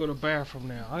 I gotta go to the bathroom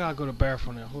now.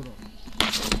 Hold on.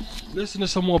 Listen to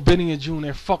some more Benny and June.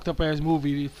 That fucked up ass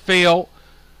movie. It failed.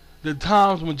 The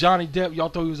times when Johnny Depp, y'all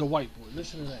thought he was a white boy.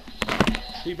 Listen to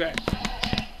that. Be back.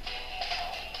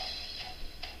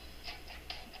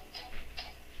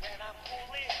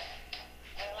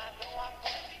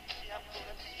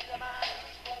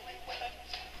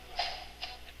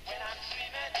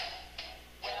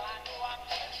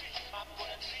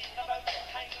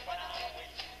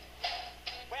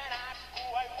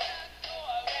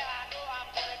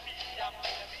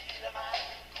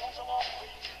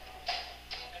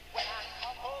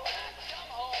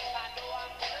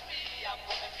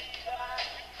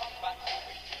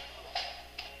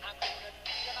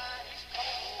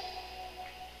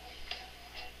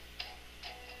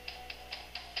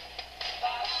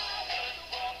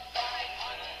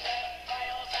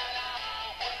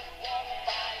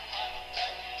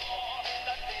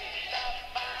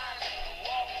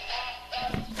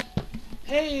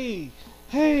 Hey,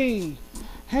 hey,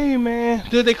 hey, man.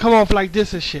 Then they come off like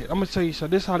this and shit. I'm gonna tell you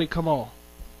something. This is how they come on.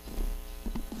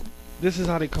 This is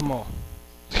how they come on.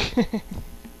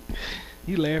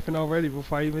 You laughing already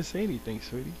before I even say anything,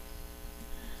 sweetie.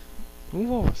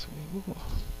 Move on, sweetie. Move on.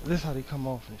 This is how they come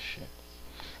off and shit.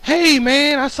 Hey,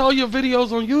 man, I saw your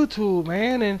videos on YouTube,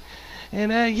 man,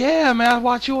 and yeah, man, I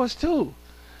watch yours too.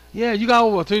 Yeah, you got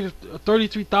over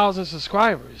 33,000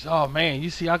 subscribers. Oh man, you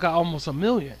see, I got almost 1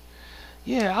 million.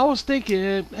 Yeah, I was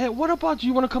thinking, hey, what about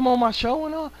you want to come on my show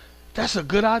and all? That's a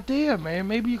good idea, man.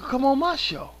 Maybe you could come on my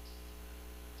show.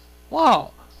 Wow.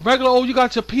 Regular, oh, you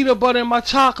got your peanut butter and my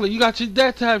chocolate. You got your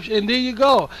that type, and there you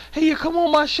go. Hey, you come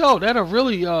on my show. That'll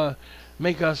really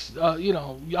make us, you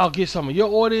know, I'll get some of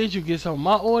your audience. You get some of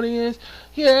my audience.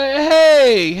 Yeah,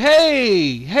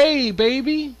 hey,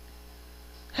 baby.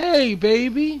 Hey,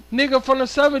 baby. Nigga from the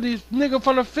 70s, nigga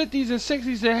from the 50s and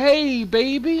 60s said, hey,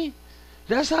 baby.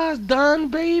 That's how it's done,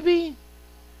 baby.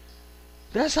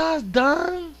 That's how it's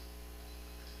done.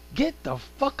 Get the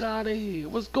fuck out of here.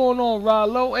 What's going on,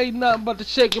 Rollo? Ain't nothing but the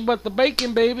shaking but the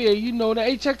bacon, baby. Hey, you know that.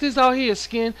 Hey, check this out here,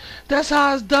 Skin. That's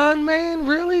how it's done, man.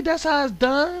 Really? That's how it's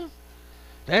done?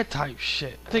 That type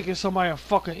shit. Thinking somebody a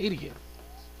fucking idiot.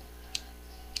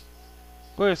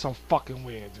 Go ahead, some fucking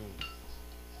weird dude.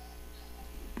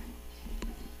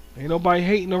 Ain't nobody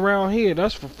hating around here.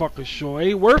 That's for fucking sure.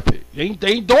 Ain't worth it. They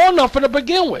ain't doing nothing to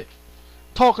begin with.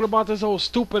 Talking about this whole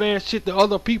stupid ass shit that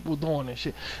other people doing and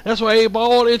shit. That's why everybody,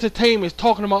 all the entertainment is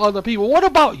talking about other people. What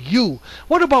about you?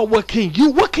 What about what can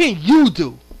you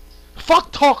do?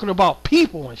 Fuck talking about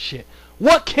people and shit.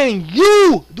 What can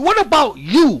you? What about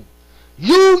you?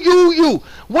 You.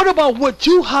 What about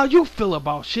how you feel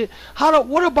about shit?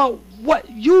 What about what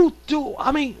you do?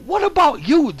 I mean, what about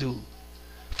you, dude?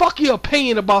 Fuck your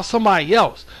opinion about somebody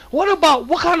else. What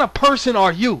kind of person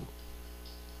are you?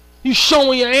 You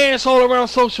showing your ass all around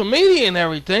social media and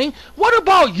everything. What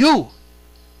about you?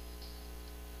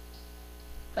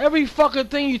 Every fucking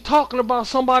thing you talking about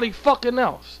somebody fucking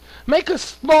else. Make a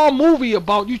small movie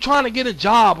about you trying to get a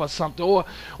job or something,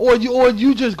 or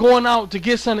you just going out to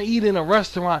get something to eat in a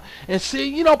restaurant and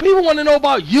see. You know, people want to know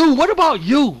about you. What about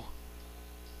you?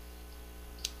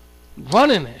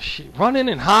 Running and shit, running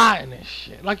and hiding and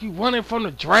shit, like you running from the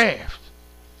draft.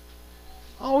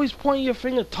 Always pointing your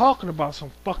finger talking about some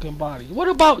fucking body. What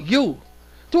about you?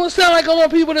 Do it sound like I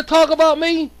want people to talk about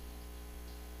me?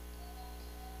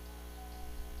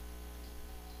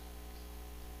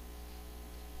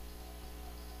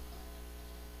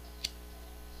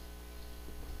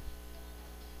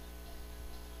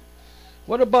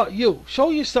 What about you?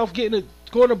 Show yourself going to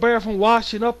the bathroom,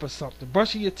 washing up or something,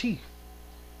 brushing your teeth.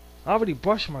 I already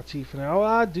brushed my teeth now.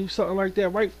 I do something like that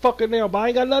right fucking now, but I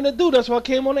ain't got nothing to do. That's why I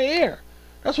came on the air.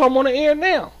 That's why I'm on the air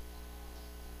now.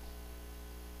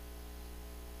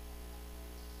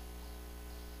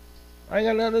 I ain't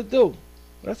got nothing to do.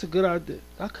 That's a good idea.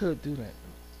 I could do that.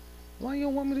 Why you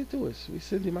don't want me to do it?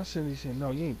 My Cindy said, no,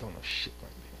 you ain't doing no shit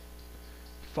like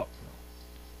that. Fuck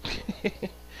no.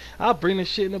 I'll bring the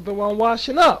shit in the bed while I'm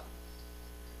washing up.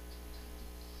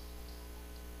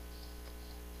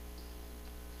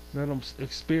 Let them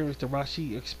experience the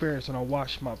Rashid experience when I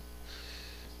wash my...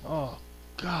 Oh,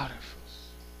 God, it feels...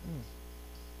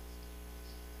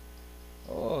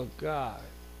 Oh, God.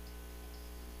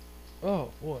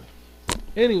 Oh, boy.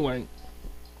 Anyway.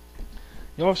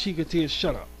 Y'all Sheikah,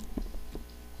 shut up.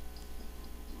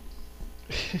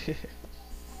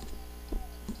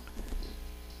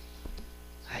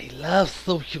 I love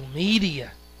social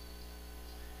media.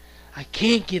 I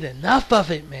can't get enough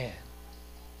of it, man.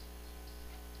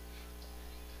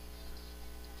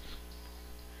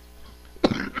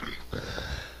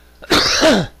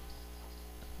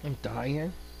 I'm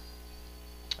dying.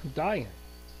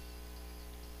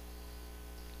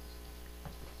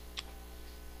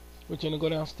 What, you gonna go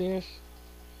downstairs?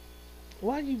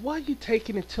 Why you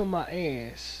taking it to my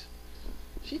ass?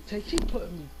 She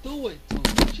putting me through it,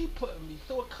 dude. She putting me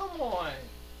through it. Come on.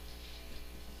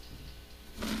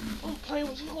 I'm playing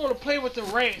with you. You wanna play with the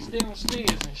rats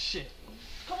downstairs and shit.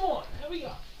 Come on, hurry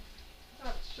up. I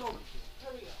gotta show it to you.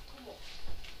 Hurry up. Come on.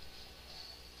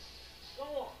 Go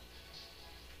on.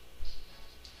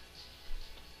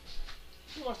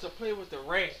 She wants to play with the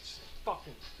rats and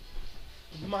fucking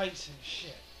mice and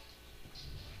shit.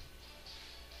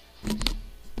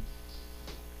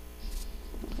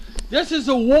 This is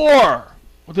a war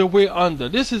that we're under.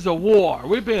 This is a war.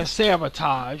 We're being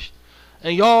sabotaged.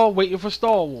 And y'all waiting for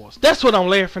Star Wars. That's what I'm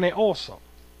laughing at also.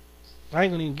 I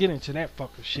ain't gonna even get into that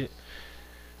fucking shit.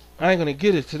 I ain't gonna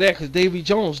get into that because Davy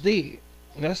Jones did.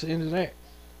 And that's the end of that.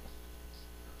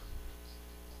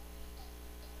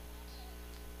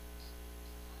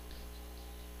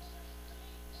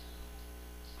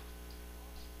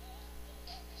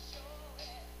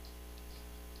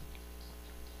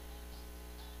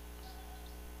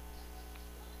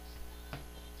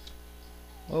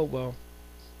 Oh well.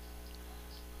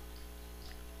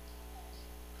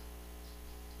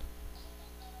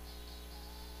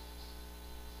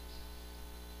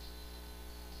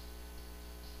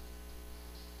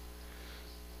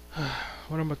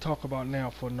 What I'm gonna talk about now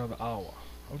for another hour?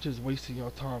 I'm just wasting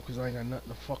your time because I ain't got nothing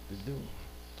to fuck to do.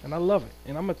 And I love it.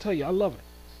 And I'm gonna tell you, I love it.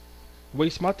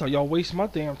 Waste my time. Y'all waste my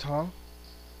damn time.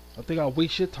 I think I'll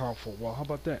waste your time for a while. How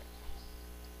about that?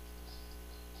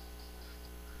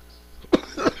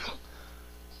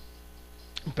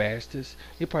 Bastards.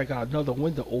 They probably got another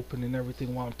window open and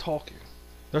everything while I'm talking.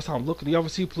 That's how I'm looking. You ever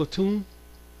see Platoon?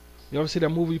 You ever see that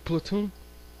movie Platoon?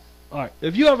 Alright.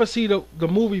 If you ever see the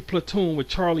movie Platoon with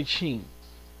Charlie Sheen,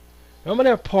 remember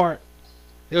that part?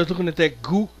 They was looking at that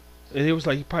gook, and it was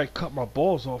like he probably cut my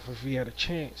balls off if he had a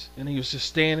chance. And he was just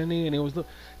standing there, and it was.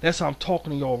 That's how I'm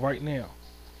talking to y'all right now.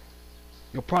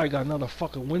 You'll probably got another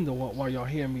fucking window up while y'all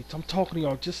hear me. I'm talking to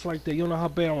y'all just like that. You don't know how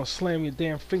bad I'm gonna slam your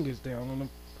damn fingers down on them.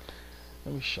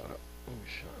 Let me shut up. Let me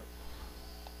shut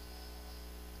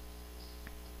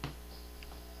up.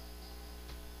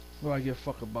 What I give a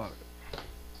fuck about it?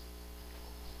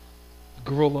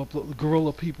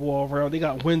 Gorilla people all around. They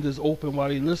got windows open while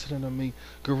they listening to me.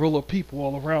 Gorilla people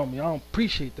all around me. I don't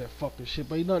appreciate that fucking shit,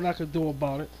 but ain't nothing I can do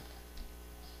about it.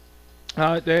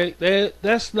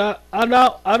 That's not. I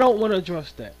don't want to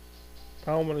address that.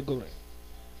 I don't want to go there.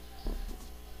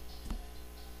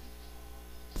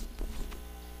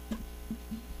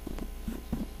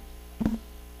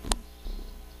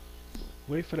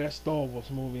 Wait for that Star Wars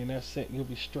movie and that's it. You'll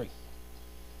be straight.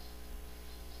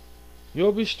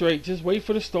 You'll be straight. Just wait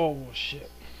for the Star Wars shit.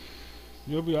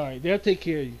 You'll be alright. They'll take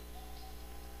care of you.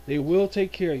 They will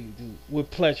take care of you, dude.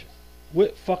 With pleasure.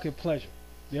 With fucking pleasure.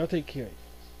 They'll take care of you.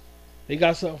 They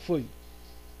got something for you.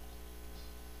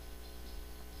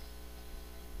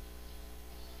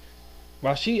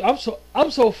 Rashid,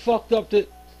 I'm so fucked up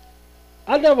that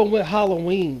I never went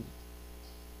Halloween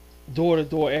door to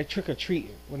door at trick or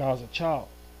treating when I was a child.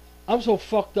 I'm so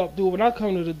fucked up, dude. When I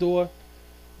come to the door,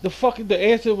 the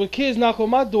answer when kids knock on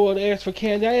my door to ask for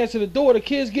candy, I answer the door. The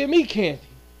kids give me candy,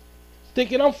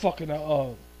 thinking I'm fucking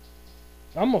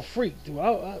I'm a freak, dude.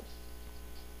 I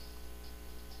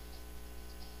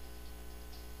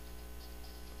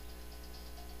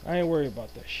ain't worried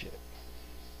about that shit.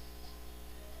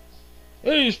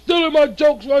 Hey, you stealing my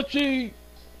jokes, Rashid.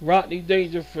 Rodney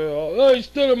Dangerfield. Hey, you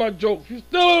stealing my jokes. You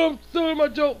stealing my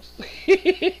jokes.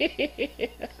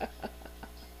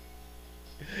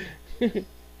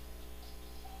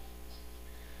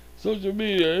 Social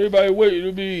media, everybody waiting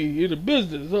to be in the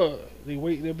business, huh? They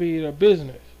waiting to be in the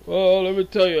business. Well, let me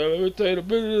tell you, the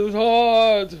business is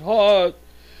hard. It's hard.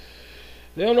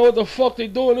 They don't know what the fuck they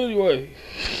doing anyway.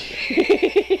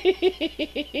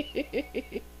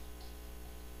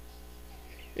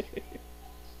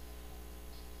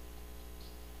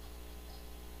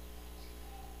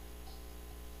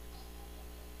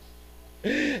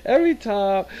 Every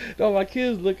time, no, my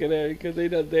kids looking at me because they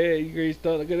know dad, you great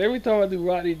stuff. Because every time I do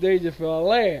Rodney Dangerfield, I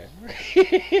laugh.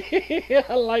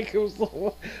 I like him so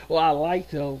much. Well, I liked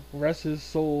him. Rest his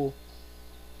soul.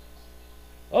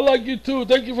 I like you too.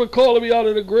 Thank you for calling me out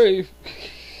of the grave.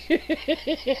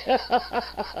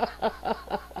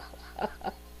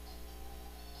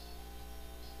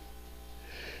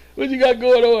 What you got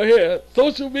going on here?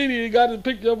 Social media, you got the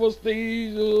picture up on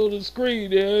stage on the screen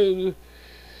there.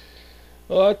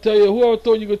 Oh, I tell you, whoever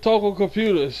thought you could talk on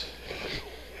computers?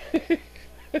 I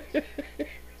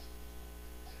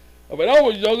mean, I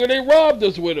was younger, they robbed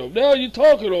us with them. Now you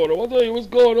talking on them. I'll tell you what's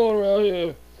going on around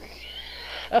here.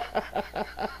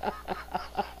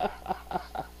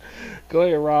 Go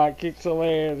ahead, Rod. Kick some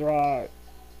ass, Rod.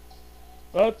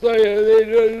 I'll tell you,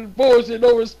 they bullshit,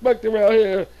 no respect around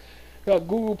here. Got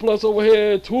Google Plus over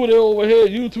here, Twitter over here,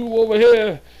 YouTube over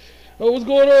here. Oh, what's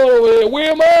going on over here?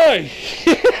 Where am I?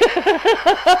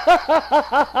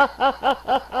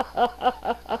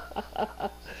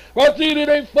 Rashid, it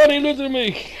ain't funny. Listen to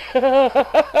me.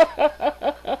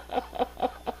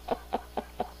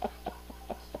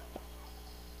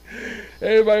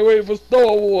 Everybody waiting for Star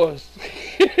Wars.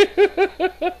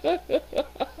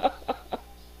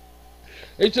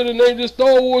 They should have named it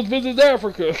Star Wars Visits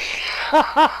Africa.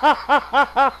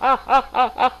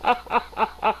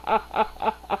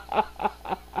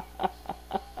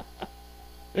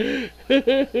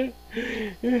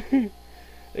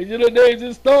 They should have named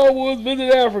it Star Wars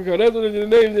Visit Africa. That's what they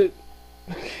should have named it.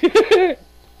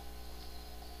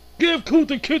 Give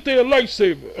Kunta Kinte a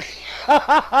lightsaber.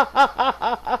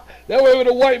 That way when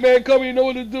a white man come, you know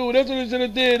what to do. That's what they should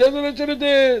have did. That's what they should have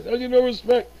did. I give no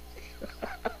respect.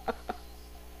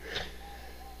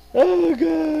 Oh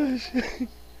gosh.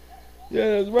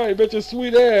 Yeah, that's right. Bet your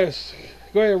sweet ass.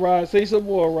 Go ahead, Rod. Say some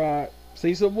more, Rod.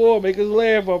 Say some more. Make us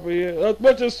laugh up in here. A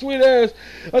bunch of sweet ass.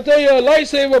 I tell you, a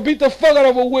lightsaber beat the fuck out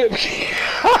of a whip.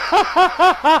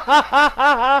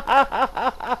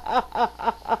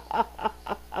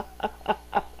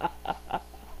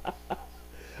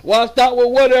 Why stop with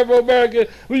whatever, American?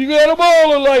 When you got them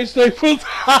all in lightsabers.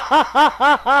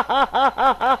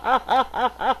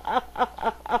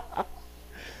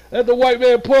 Let the white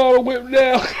man pull out a whip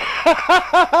now.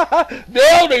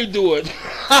 Now they do it.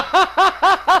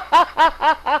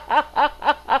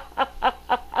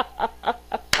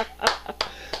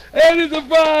 And it's a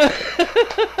fine.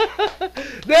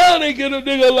 Now they get a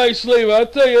nigga like slaver. I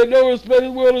tell you, no respect, this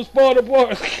world is falling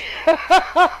apart.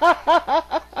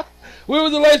 Where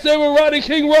was the lightsaber Rodney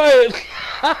King riot?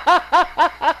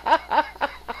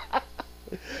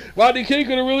 Rodney King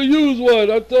could have really used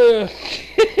one, I tell you.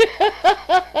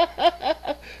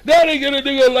 Now they get a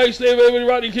nigga a lightsaber when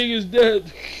Rodney King is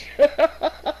dead.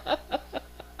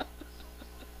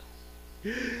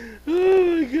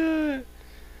 Oh my god.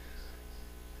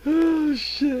 Oh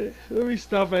shit. Let me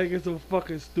stop acting so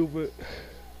fucking stupid.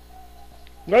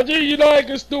 Roger, you're not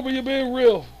acting stupid, you're being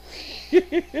real.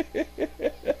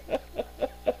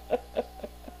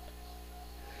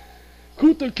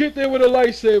 Kuta kicked in with a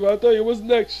lightsaber. I tell you, what's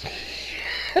next?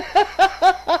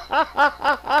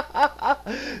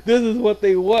 This is what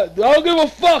they want. I don't give a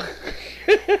fuck.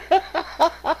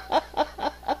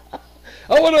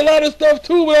 I want a lot of stuff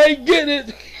too, but I ain't getting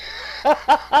it.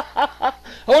 I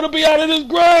want to be out of this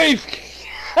grave.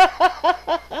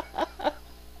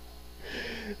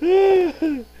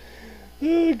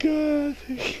 Oh god.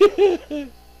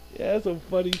 Yeah, that's some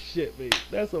funny shit, man.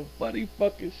 That's some funny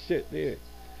fucking shit there.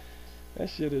 That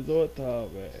shit is on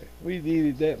top, man. We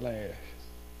needed that laugh.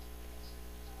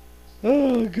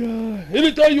 Oh god.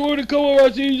 Anytime you want to come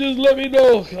around, you just let me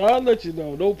know. I'll let you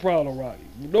know. No problem, Roddy.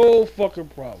 No fucking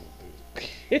problem,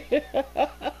 dude.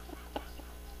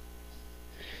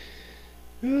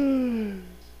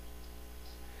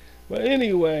 But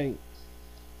anyway.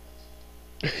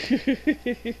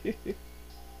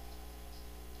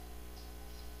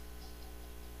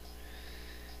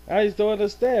 I just don't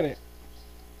understand it.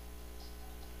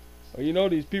 Well, you know,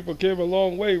 these people came a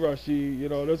long way, Rashid. You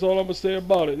know, that's all I'm going to say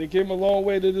about it. They came a long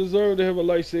way. They deserve to have a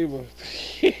lightsaber.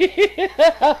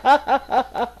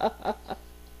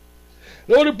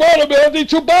 The only problem is I think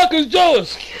Chewbacca's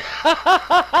jealous.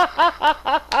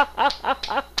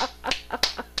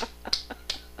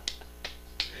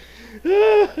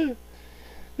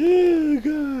 Oh,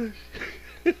 gosh.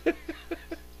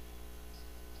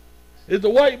 Is the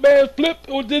white man flipped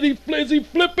or did he is he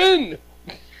flipping?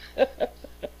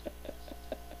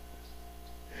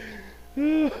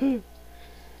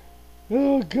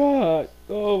 Oh god.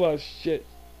 Oh my shit.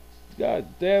 God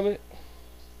damn it.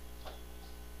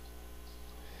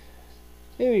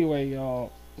 Anyway,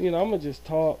 y'all, you know, I'm gonna just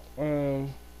talk. We're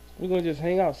gonna just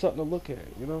hang out, something to look at,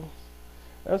 you know.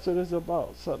 That's what it's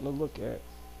about, something to look at.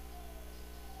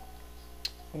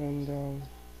 And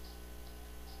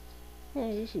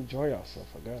well, just enjoy yourself,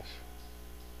 I guess.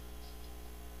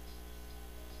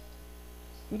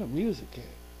 Where the music at?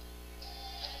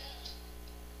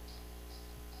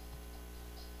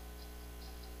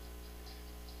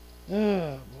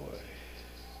 Oh boy.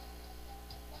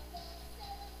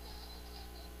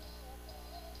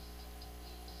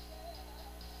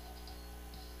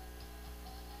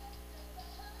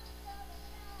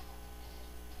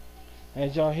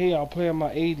 As y'all hear, I'm playing my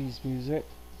 80s music.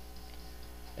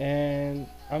 And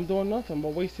I'm doing nothing but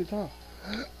wasting time.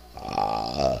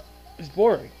 It's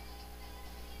boring.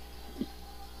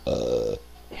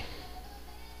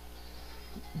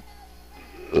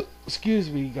 Excuse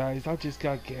me, guys. I just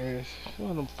got gas.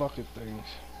 One of them fucking things.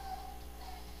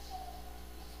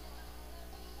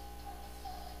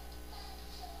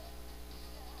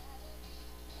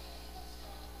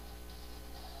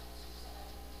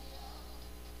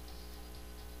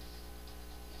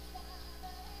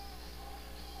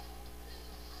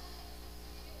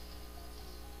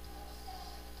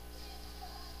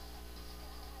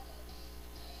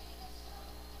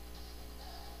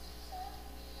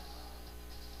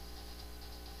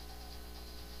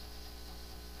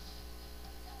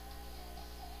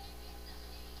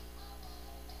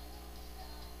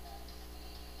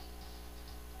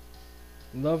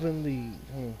 Love and lead.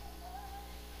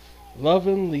 Love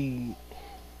and lead.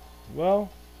 Well,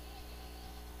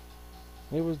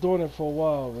 they was doing it for a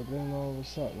while, but then all of a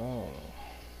sudden, I don't know.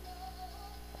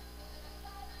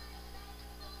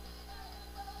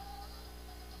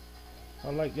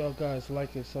 I like y'all guys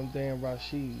liking some damn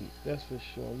Rashid. That's for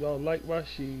sure. Y'all like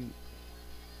Rashid.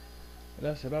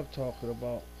 That's what I'm talking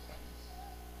about.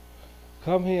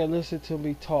 Come here and listen to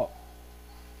me talk.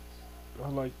 I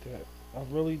like that. I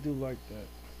really do like that.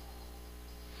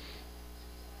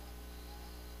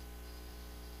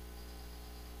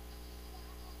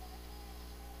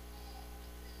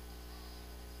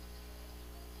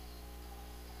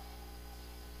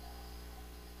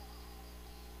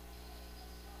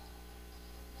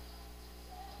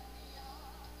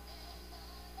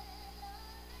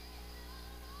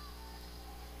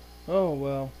 Oh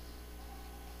well.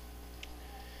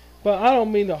 But I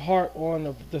don't mean to harp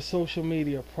on the social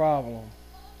media problem.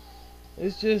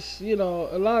 It's just, a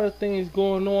lot of things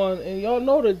going on, and y'all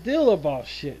know the deal about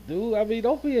shit, dude. I mean,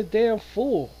 don't be a damn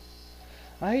fool.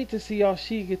 I hate to see y'all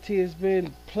Sheikah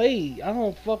being played. I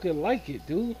don't fucking like it,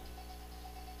 dude.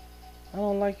 I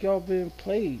don't like y'all being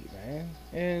played, man.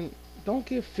 And don't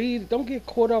get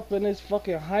caught up in this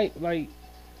fucking hype like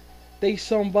they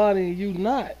somebody and you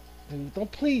not. Dude,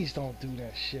 please don't do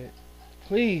that shit.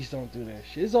 Please don't do that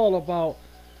shit. It's all about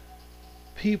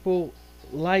people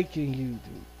liking you,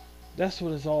 dude. That's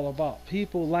what it's all about.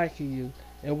 People liking you.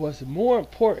 And what's more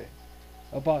important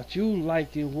about you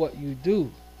liking what you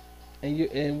do,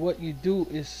 and what you do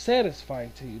is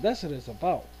satisfying to you. That's what it's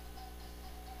about.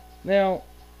 Now,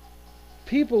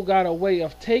 people got a way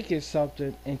of taking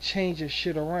something and changing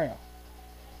shit around.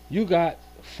 You got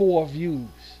 4 views.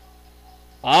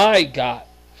 I got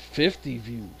 50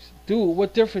 views. Dude,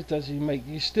 what difference does it make?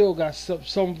 You still got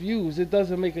some views. It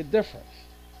doesn't make a difference.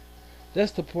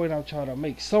 That's the point I'm trying to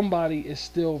make. Somebody is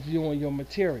still viewing your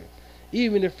material.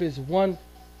 Even if it's one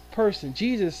person.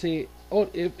 Jesus said, oh,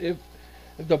 if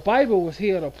the Bible was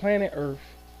here on planet Earth,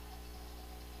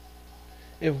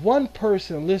 if one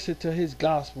person listened to his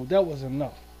gospel, that was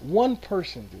enough. One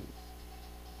person, dude.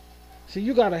 See,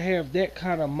 you got to have that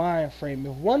kind of mind frame.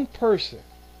 If one person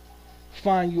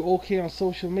find you okay on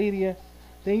social media,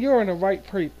 then you're in the right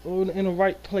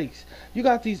place. You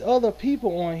got these other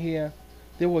people on here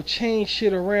that will change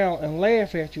shit around and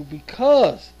laugh at you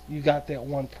because you got that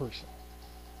one person.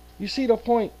 You see the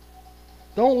point?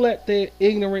 Don't let their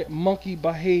ignorant monkey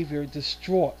behavior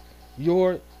distort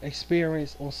your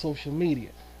experience on social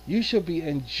media. You should be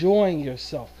enjoying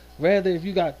yourself. Rather, if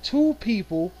you got 2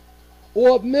 people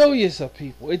or millions of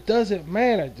people, it doesn't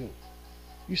matter, dude.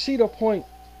 You see the point?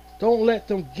 Don't let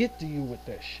them get to you with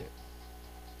that shit.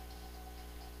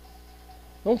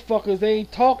 Them fuckers, they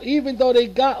ain't talk, even though they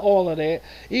got all of that,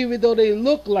 even though they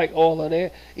look like all of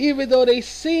that, even though they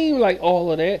seem like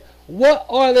all of that. What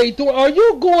are they doing? Are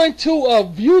you going to a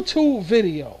YouTube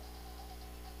video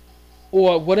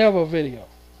or whatever video,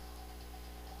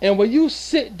 and when you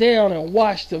sit down and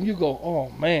watch them, you go,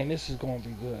 oh man, this is going to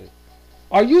be good?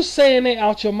 Are you saying that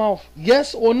out your mouth?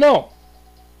 Yes or no?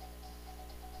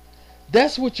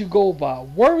 That's what you go by.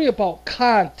 Worry about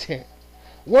content.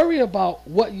 Worry about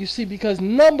what you see, because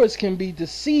numbers can be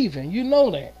deceiving. You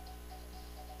know that.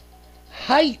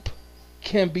 Hype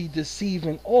can be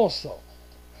deceiving also.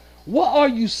 What are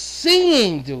you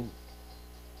seeing, dude?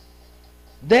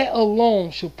 That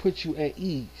alone should put you at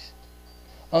ease.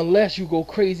 Unless you go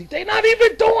crazy. They not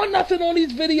even doing nothing on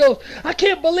these videos. I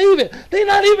can't believe it. They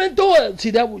not even doing it.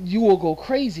 See, you will go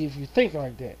crazy if you think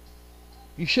like that.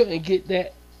 You shouldn't get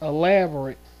that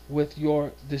elaborate with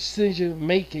your decision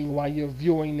making while you're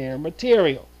viewing their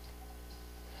material.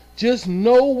 Just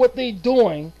know what they're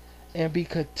doing and be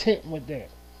content with that.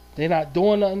 They're not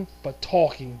doing nothing but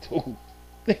talking, dude.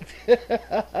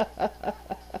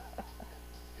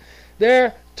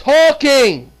 They're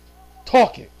talking.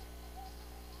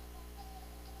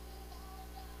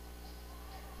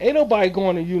 Ain't nobody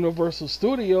going to Universal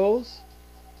Studios.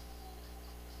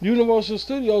 Universal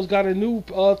Studios got a new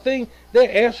thing.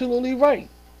 They're absolutely right.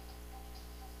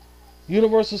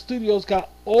 Universal Studios got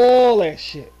all that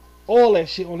shit on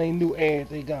their new ad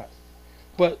they got.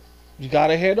 But you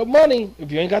gotta have the money.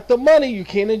 If you ain't got the money, you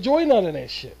can't enjoy none of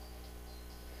that shit.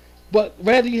 But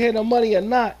whether you have the money or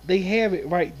not, they have it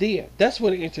right there. That's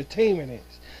what the entertainment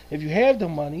is. If you have the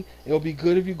money, it'll be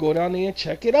good if you go down there and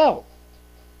check it out.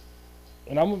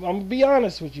 And I'm gonna be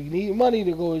honest with you. You need money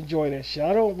to go enjoy that shit.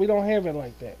 We don't have it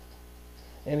like that.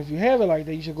 And if you have it like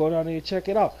that, you should go down there and check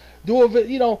it out.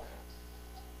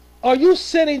 Are you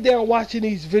sitting down watching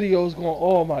these videos going,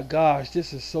 oh my gosh,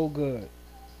 this is so good?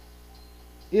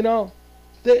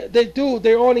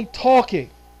 They're only talking.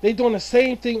 They doing the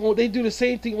same thing. They do the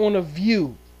same thing on The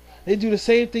View. They do the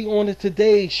same thing on the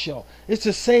Today Show. It's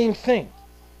the same thing.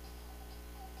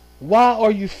 Why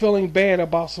are you feeling bad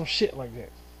about some shit like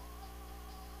that?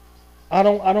 I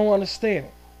don't understand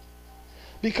it.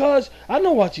 Because I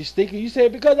know what you're thinking. You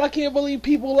said because I can't believe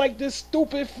people like this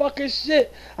stupid fucking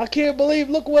shit. I can't believe.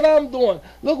 Look what I'm doing.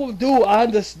 Look what,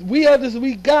 dude.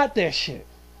 We got that shit.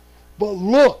 But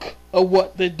look at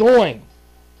what they're doing.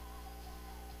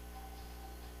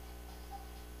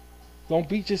 Don't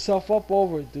beat yourself up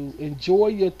over it, dude. Enjoy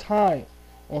your time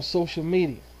on social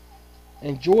media.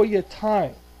 Enjoy your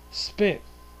time spent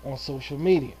on social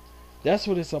media. That's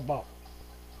what it's about.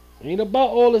 It ain't about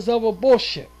all this other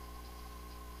bullshit.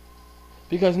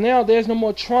 Because now there's no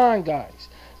more trying guys.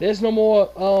 There's no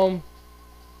more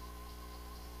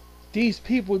these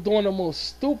people doing the most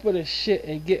stupidest shit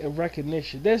and getting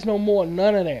recognition. There's no more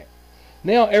none of that.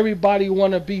 Now everybody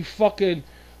wanna be fucking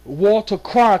Walter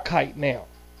Cronkite now.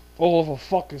 Over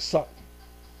fucking something.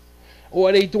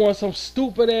 Or they doing some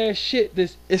stupid ass shit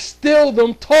that is still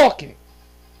them talking.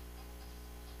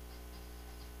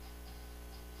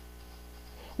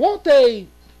 Won't they?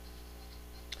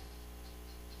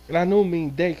 And I know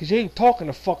mean they, cause you ain't talking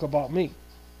the fuck about me.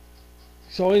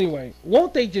 So anyway,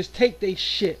 won't they just take their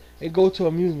shit and go to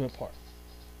an amusement park?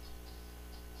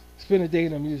 Spend a day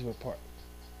in an amusement park.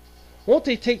 Won't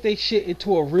they take their shit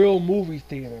into a real movie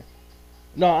theater?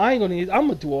 No, I'm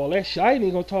gonna do all that shit. I ain't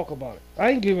even gonna talk about it.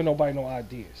 I ain't giving nobody no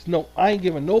ideas. No, I ain't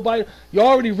giving nobody. You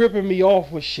already ripping me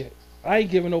off with shit. I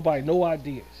ain't giving nobody no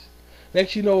ideas.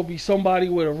 Next you know it'll be somebody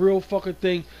with a real fucking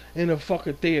thing in a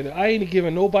fucking theater. I ain't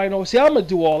giving nobody no. See, I'm gonna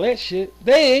do all that shit.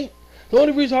 They ain't. The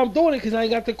only reason I'm doing it because I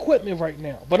ain't got the equipment right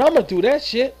now. But I'm gonna do that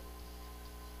shit.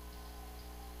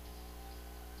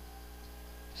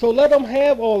 So let them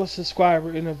have all the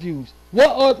subscriber interviews.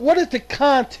 What is the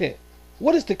content?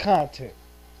 What is the content?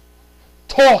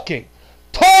 Talking.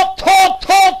 Talk, talk,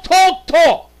 talk, talk,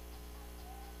 talk.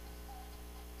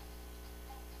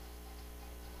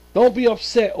 Don't be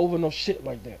upset over no shit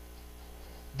like that.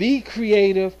 Be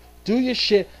creative. Do your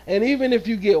shit. And even if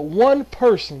you get one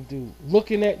person, dude,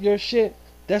 looking at your shit,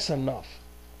 that's enough.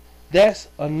 That's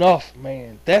enough,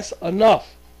 man. That's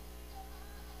enough.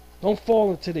 Don't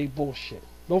fall into their bullshit.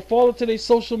 Don't fall into their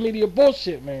social media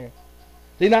bullshit, man.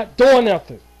 They're not doing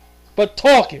nothing but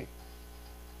talking.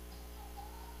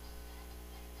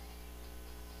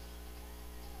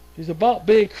 It's about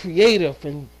being creative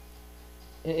in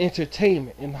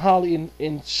entertainment,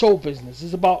 in show business.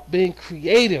 It's about being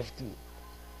creative, dude.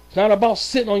 It's not about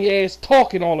sitting on your ass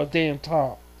talking all the damn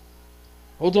time.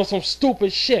 Or doing some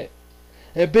stupid shit.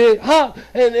 And doing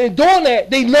that,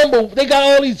 they got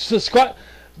all these subscribers.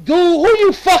 Dude, who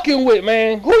you fucking with,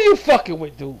 man? Who you fucking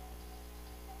with, dude?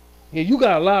 Yeah, you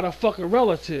got a lot of fucking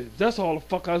relatives. That's all the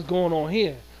fuck that's going on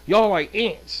here. Y'all like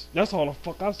ants. That's all the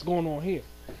fuck that's going on here.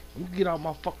 You get out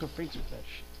my fucking face with that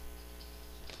shit.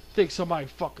 Think somebody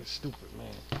fucking stupid,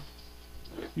 man.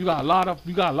 You got a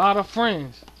lot of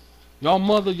friends. Y'all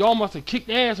must have kicked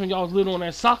ass when y'all was little on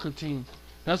that soccer team.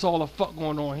 That's all the fuck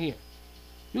going on here.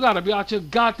 You gotta be out your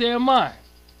goddamn mind.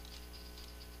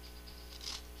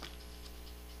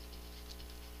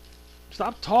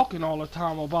 Stop talking all the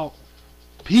time about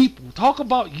people. Talk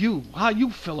about you. How you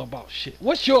feel about shit.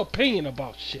 What's your opinion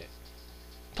about shit?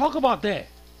 Talk about that.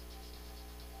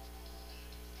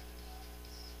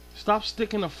 Stop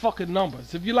sticking to fucking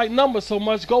numbers. If you like numbers so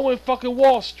much, go in fucking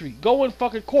Wall Street. Go in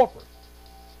fucking corporate.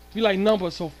 If you like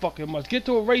numbers so fucking much, get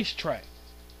to a racetrack.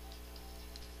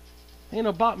 Ain't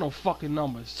about no fucking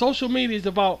numbers. Social media is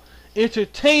about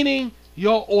entertaining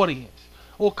your audience.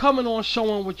 Or coming on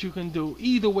showing what you can do.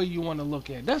 Either way you want to look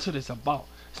at it. That's what it's about.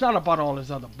 It's not about all this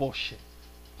other bullshit.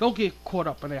 Don't get caught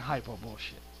up in that hyper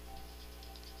bullshit.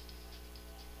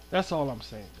 That's all I'm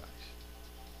saying, guys.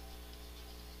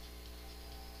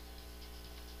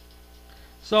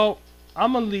 So,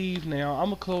 I'm going to leave now. I'm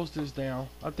going to close this down.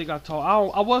 I think I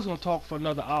was going to talk for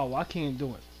another hour. I can't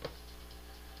do it.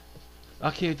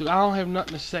 I can't do it. I don't have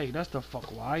nothing to say. That's the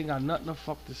fuck why. I ain't got nothing to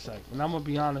fuck to say. And I'm going to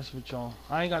be honest with y'all.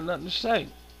 I ain't got nothing to say.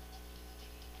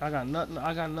 I got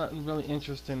nothing really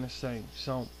interesting to say.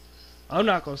 So, I'm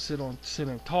not going to sit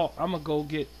and talk. I'm going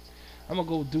to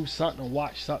go do something and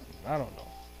watch something. I don't know.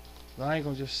 I ain't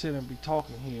going to just sit and be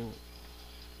talking here.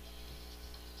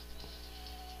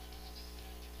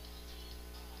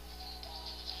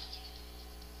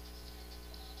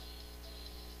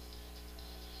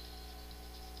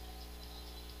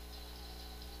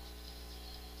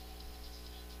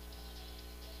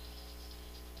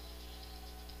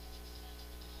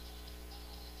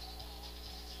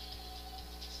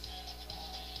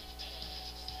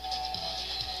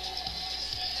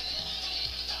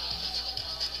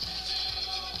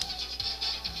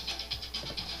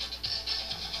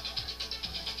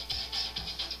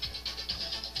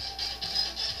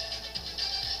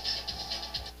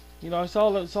 You know, it's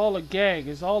all a gag.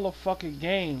 It's all a fucking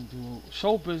game, dude.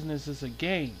 Show business is a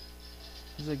game.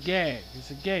 It's a gag. It's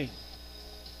a game.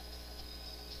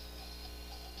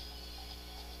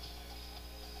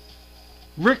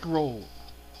 Rickroll.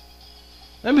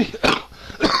 Let me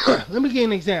let me give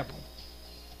an example.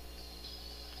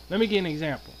 Let me give an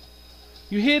example.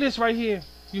 You hear this right here?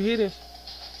 You hear this?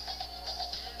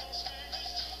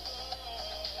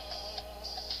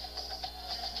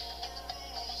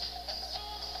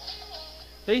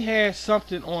 They had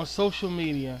something on social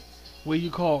media where you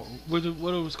call what it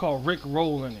was called Rick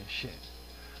rolling and shit.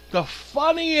 The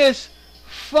funniest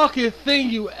fucking thing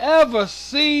you ever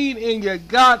seen in your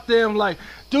goddamn life.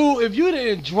 Dude, if you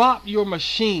didn't drop your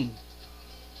machine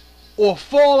or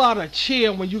fall out of a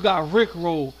chair when you got Rick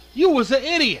rolled, you was an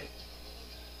idiot.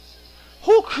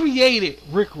 Who created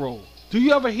Rick roll? Do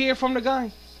you ever hear from the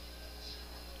guy?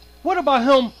 What about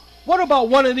him? What about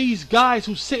one of these guys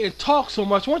who sit and talk so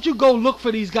much? Why don't you go look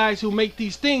for these guys who make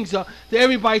these things up that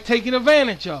everybody taking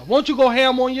advantage of? Why don't you go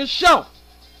ham on your show?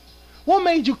 What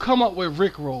made you come up with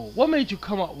Rickroll? What made you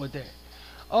come up with that?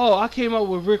 Oh, I came up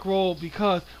with Rickroll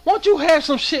because... Why don't you have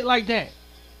some shit like that?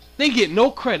 They get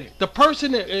no credit. The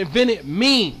person that invented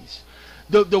memes,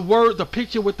 the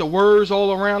picture with the words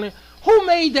all around it, who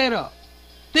made that up?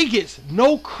 They get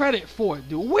no credit for it,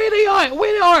 dude. Where they are?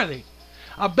 Where are they?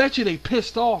 I bet you they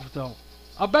pissed off, though.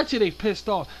 I bet you they pissed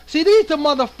off. See, these the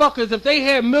motherfuckers, if they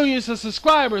had millions of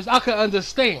subscribers, I could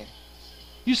understand.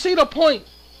 You see the point?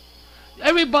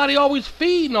 Everybody always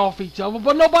feeding off each other,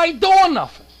 but nobody doing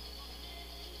nothing.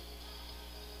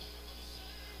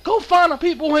 Go find the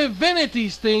people who invented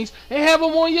these things and have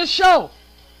them on your show.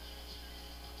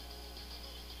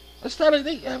 Instead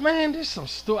of, man, this some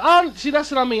stupid. See, that's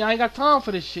what I mean. I ain't got time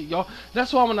for this shit, y'all.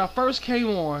 That's why when I first came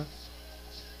on,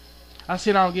 I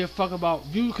said I don't give a fuck about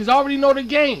views because I already know the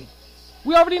game.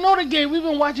 We already know the game. We've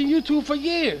been watching YouTube for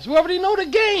years. We already know the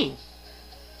game.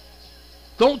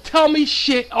 Don't tell me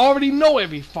shit. I already know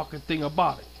every fucking thing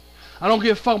about it. I don't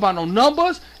give a fuck about no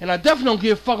numbers, and I definitely don't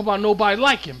give a fuck about nobody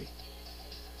liking me.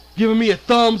 Giving me a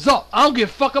thumbs up. I don't give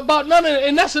a fuck about none of it.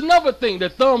 And that's another thing, the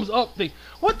thumbs up thing.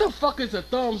 What the fuck is a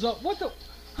thumbs up?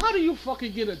 How do you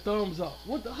fucking get a thumbs up?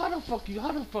 How the fuck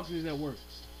does that work?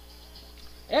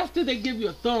 After they give you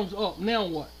a thumbs up, now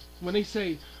what? When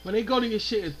they go to your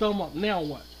shit and thumb up, now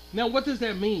what? Now what does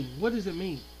that mean? What does it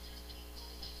mean?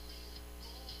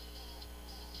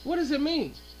 What does it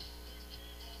mean?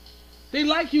 They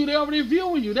like you, they already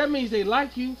viewing you. That means they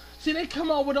like you. See, they come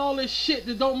out with all this shit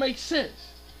that don't make sense.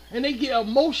 And they get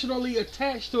emotionally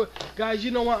attached to it. Guys,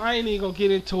 you know what? I ain't even gonna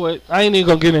get into it. I ain't even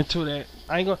gonna get into that.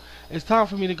 It's time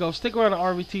for me to go. Stick around to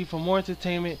RVT for more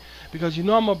entertainment because you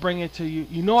know I'm gonna bring it to you.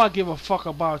 You know I give a fuck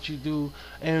about you, dude.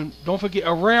 And don't forget,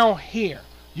 around here,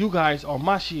 you guys are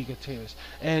my Shigaters.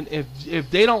 And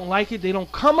if they don't like it, they don't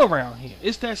come around here.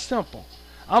 It's that simple.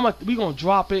 We gonna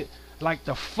drop it like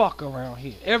the fuck around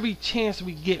here. Every chance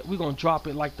we get, we gonna drop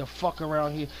it like the fuck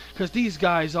around here. Cause these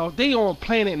guys they on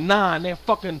Planet 9, that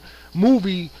fucking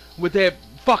movie with that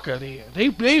fucker there.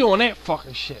 They on that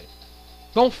fucking shit.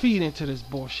 Don't feed into this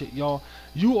bullshit, y'all.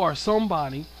 You are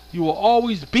somebody. You will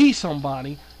always be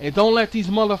somebody. And don't let these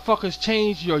motherfuckers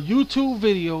change your YouTube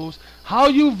videos, how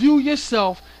you view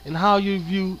yourself, and how you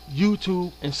view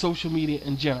YouTube and social media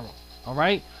in general.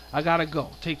 Alright? I gotta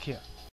go. Take care.